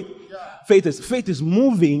what faith? Faith is? Faith is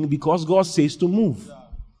moving because God says to move.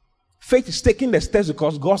 Faith is taking the steps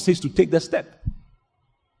because God says to take the step.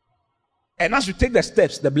 And as you take the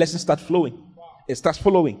steps, the blessings start flowing. It starts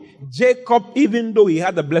following. Jacob, even though he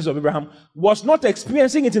had the blessing of Abraham, was not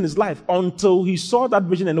experiencing it in his life until he saw that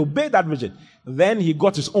vision and obeyed that vision. Then he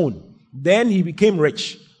got his own. Then he became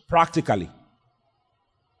rich, practically.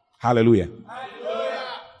 Hallelujah. Hallelujah.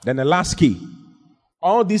 Then the last key.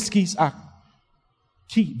 All these keys are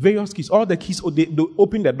various keys. All the keys, they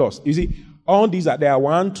open the doors. You see, all these are, there are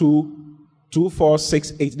 1, 2, 4,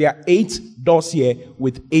 6, 8. There are 8 doors here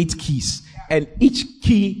with 8 keys. And each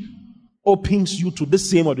key opens you to the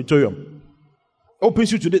same auditorium.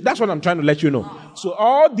 Opens you to that's what I'm trying to let you know. So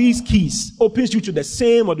all these keys opens you to the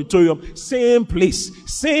same auditorium, same place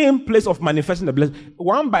of manifesting the blessing.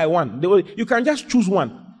 One by one. You can just choose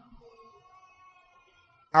one.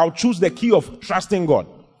 I'll choose the key of trusting God.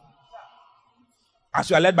 As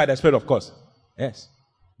you are led by the Spirit, of course. Yes.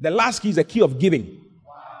 The last key is the key of giving.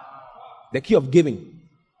 The key of giving.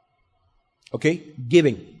 Okay?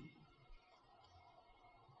 Giving.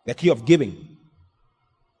 The key of giving.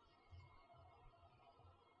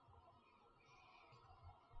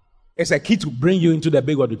 It's a key to bring you into the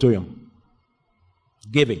big auditorium.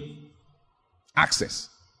 Giving. Access.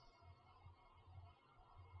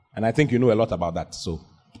 And I think you know a lot about that. So,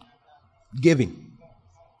 giving.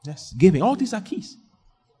 Yes, giving. All these are keys.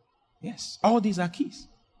 Yes, all these are keys.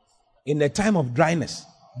 In the time of dryness,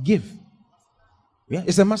 give. Yeah,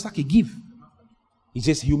 it's a master key. Give. He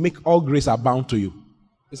says, you make all grace abound to you.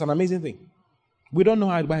 It's an amazing thing. We don't know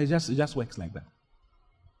how, but it just works like that.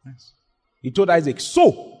 Yes. He told Isaac,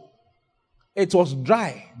 sow. It was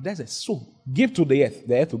dry. There's a sow. Give to the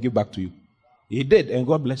earth will give back to you. He did, and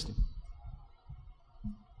God blessed him.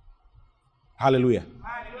 Hallelujah.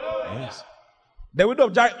 Hallelujah. Yes. The widow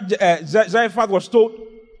of Zarephath was told,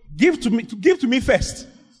 give to me first.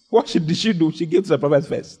 What did she do? She gave to the prophet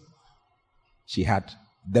first. She had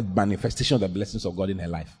the manifestation of the blessings of God in her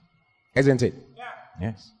life. Isn't it? Yeah.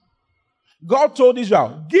 Yes. God told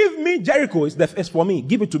Israel, give me Jericho. It's for me.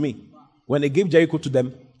 Give it to me. When they gave Jericho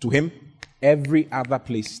to him, every other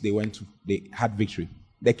place they went to, they had victory.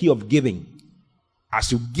 The key of giving.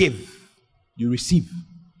 As you give, you receive.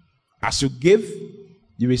 As you give,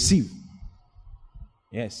 you receive.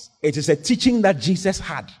 Yes. It is a teaching that Jesus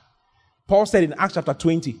had. Paul said in Acts chapter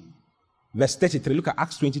 20, verse 33. Look at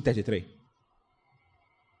Acts 20, 33.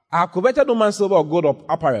 I have coveted no man's silver or gold or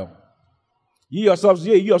apparel. Ye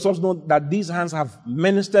yourselves know that these hands have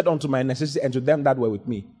ministered unto my necessity and to them that were with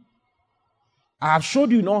me. I have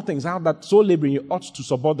showed you in all things how that so laboring you ought to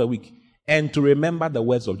support the weak and to remember the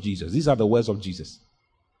words of Jesus. These are the words of Jesus.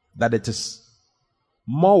 That it is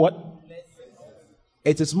more what?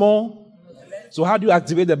 It is more. So how do you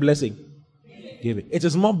activate the blessing? Give it. It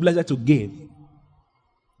is more blessed to give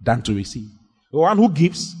than to receive. The one who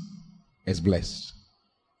gives is blessed.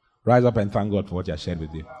 Rise up and thank God for what He has shared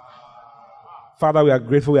with you. Father, we are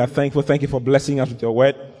grateful. We are thankful. Thank you for blessing us with your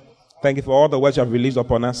word. Thank you for all the words you have released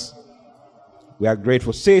upon us. We are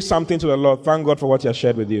grateful. Say something to the Lord. Thank God for what He has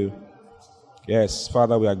shared with you. Yes,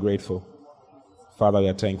 Father, we are grateful. Father, we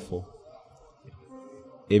are thankful.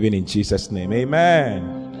 Even in Jesus' name.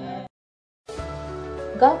 Amen.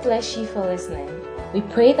 God bless you for listening. We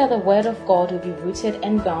pray that the word of God will be rooted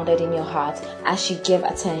and grounded in your heart as you give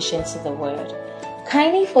attention to the word.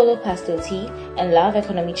 Kindly follow Pastor T and Love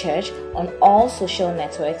Economy Church on all social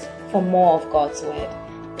networks for more of God's word.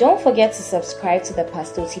 Don't forget to subscribe to the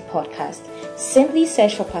Pastor T podcast. Simply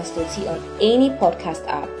search for Pastor T on any podcast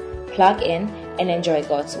app, plug in, and enjoy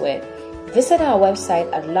God's word. Visit our website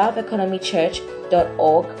at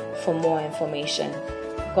loveeconomychurch.org for more information.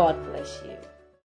 God bless.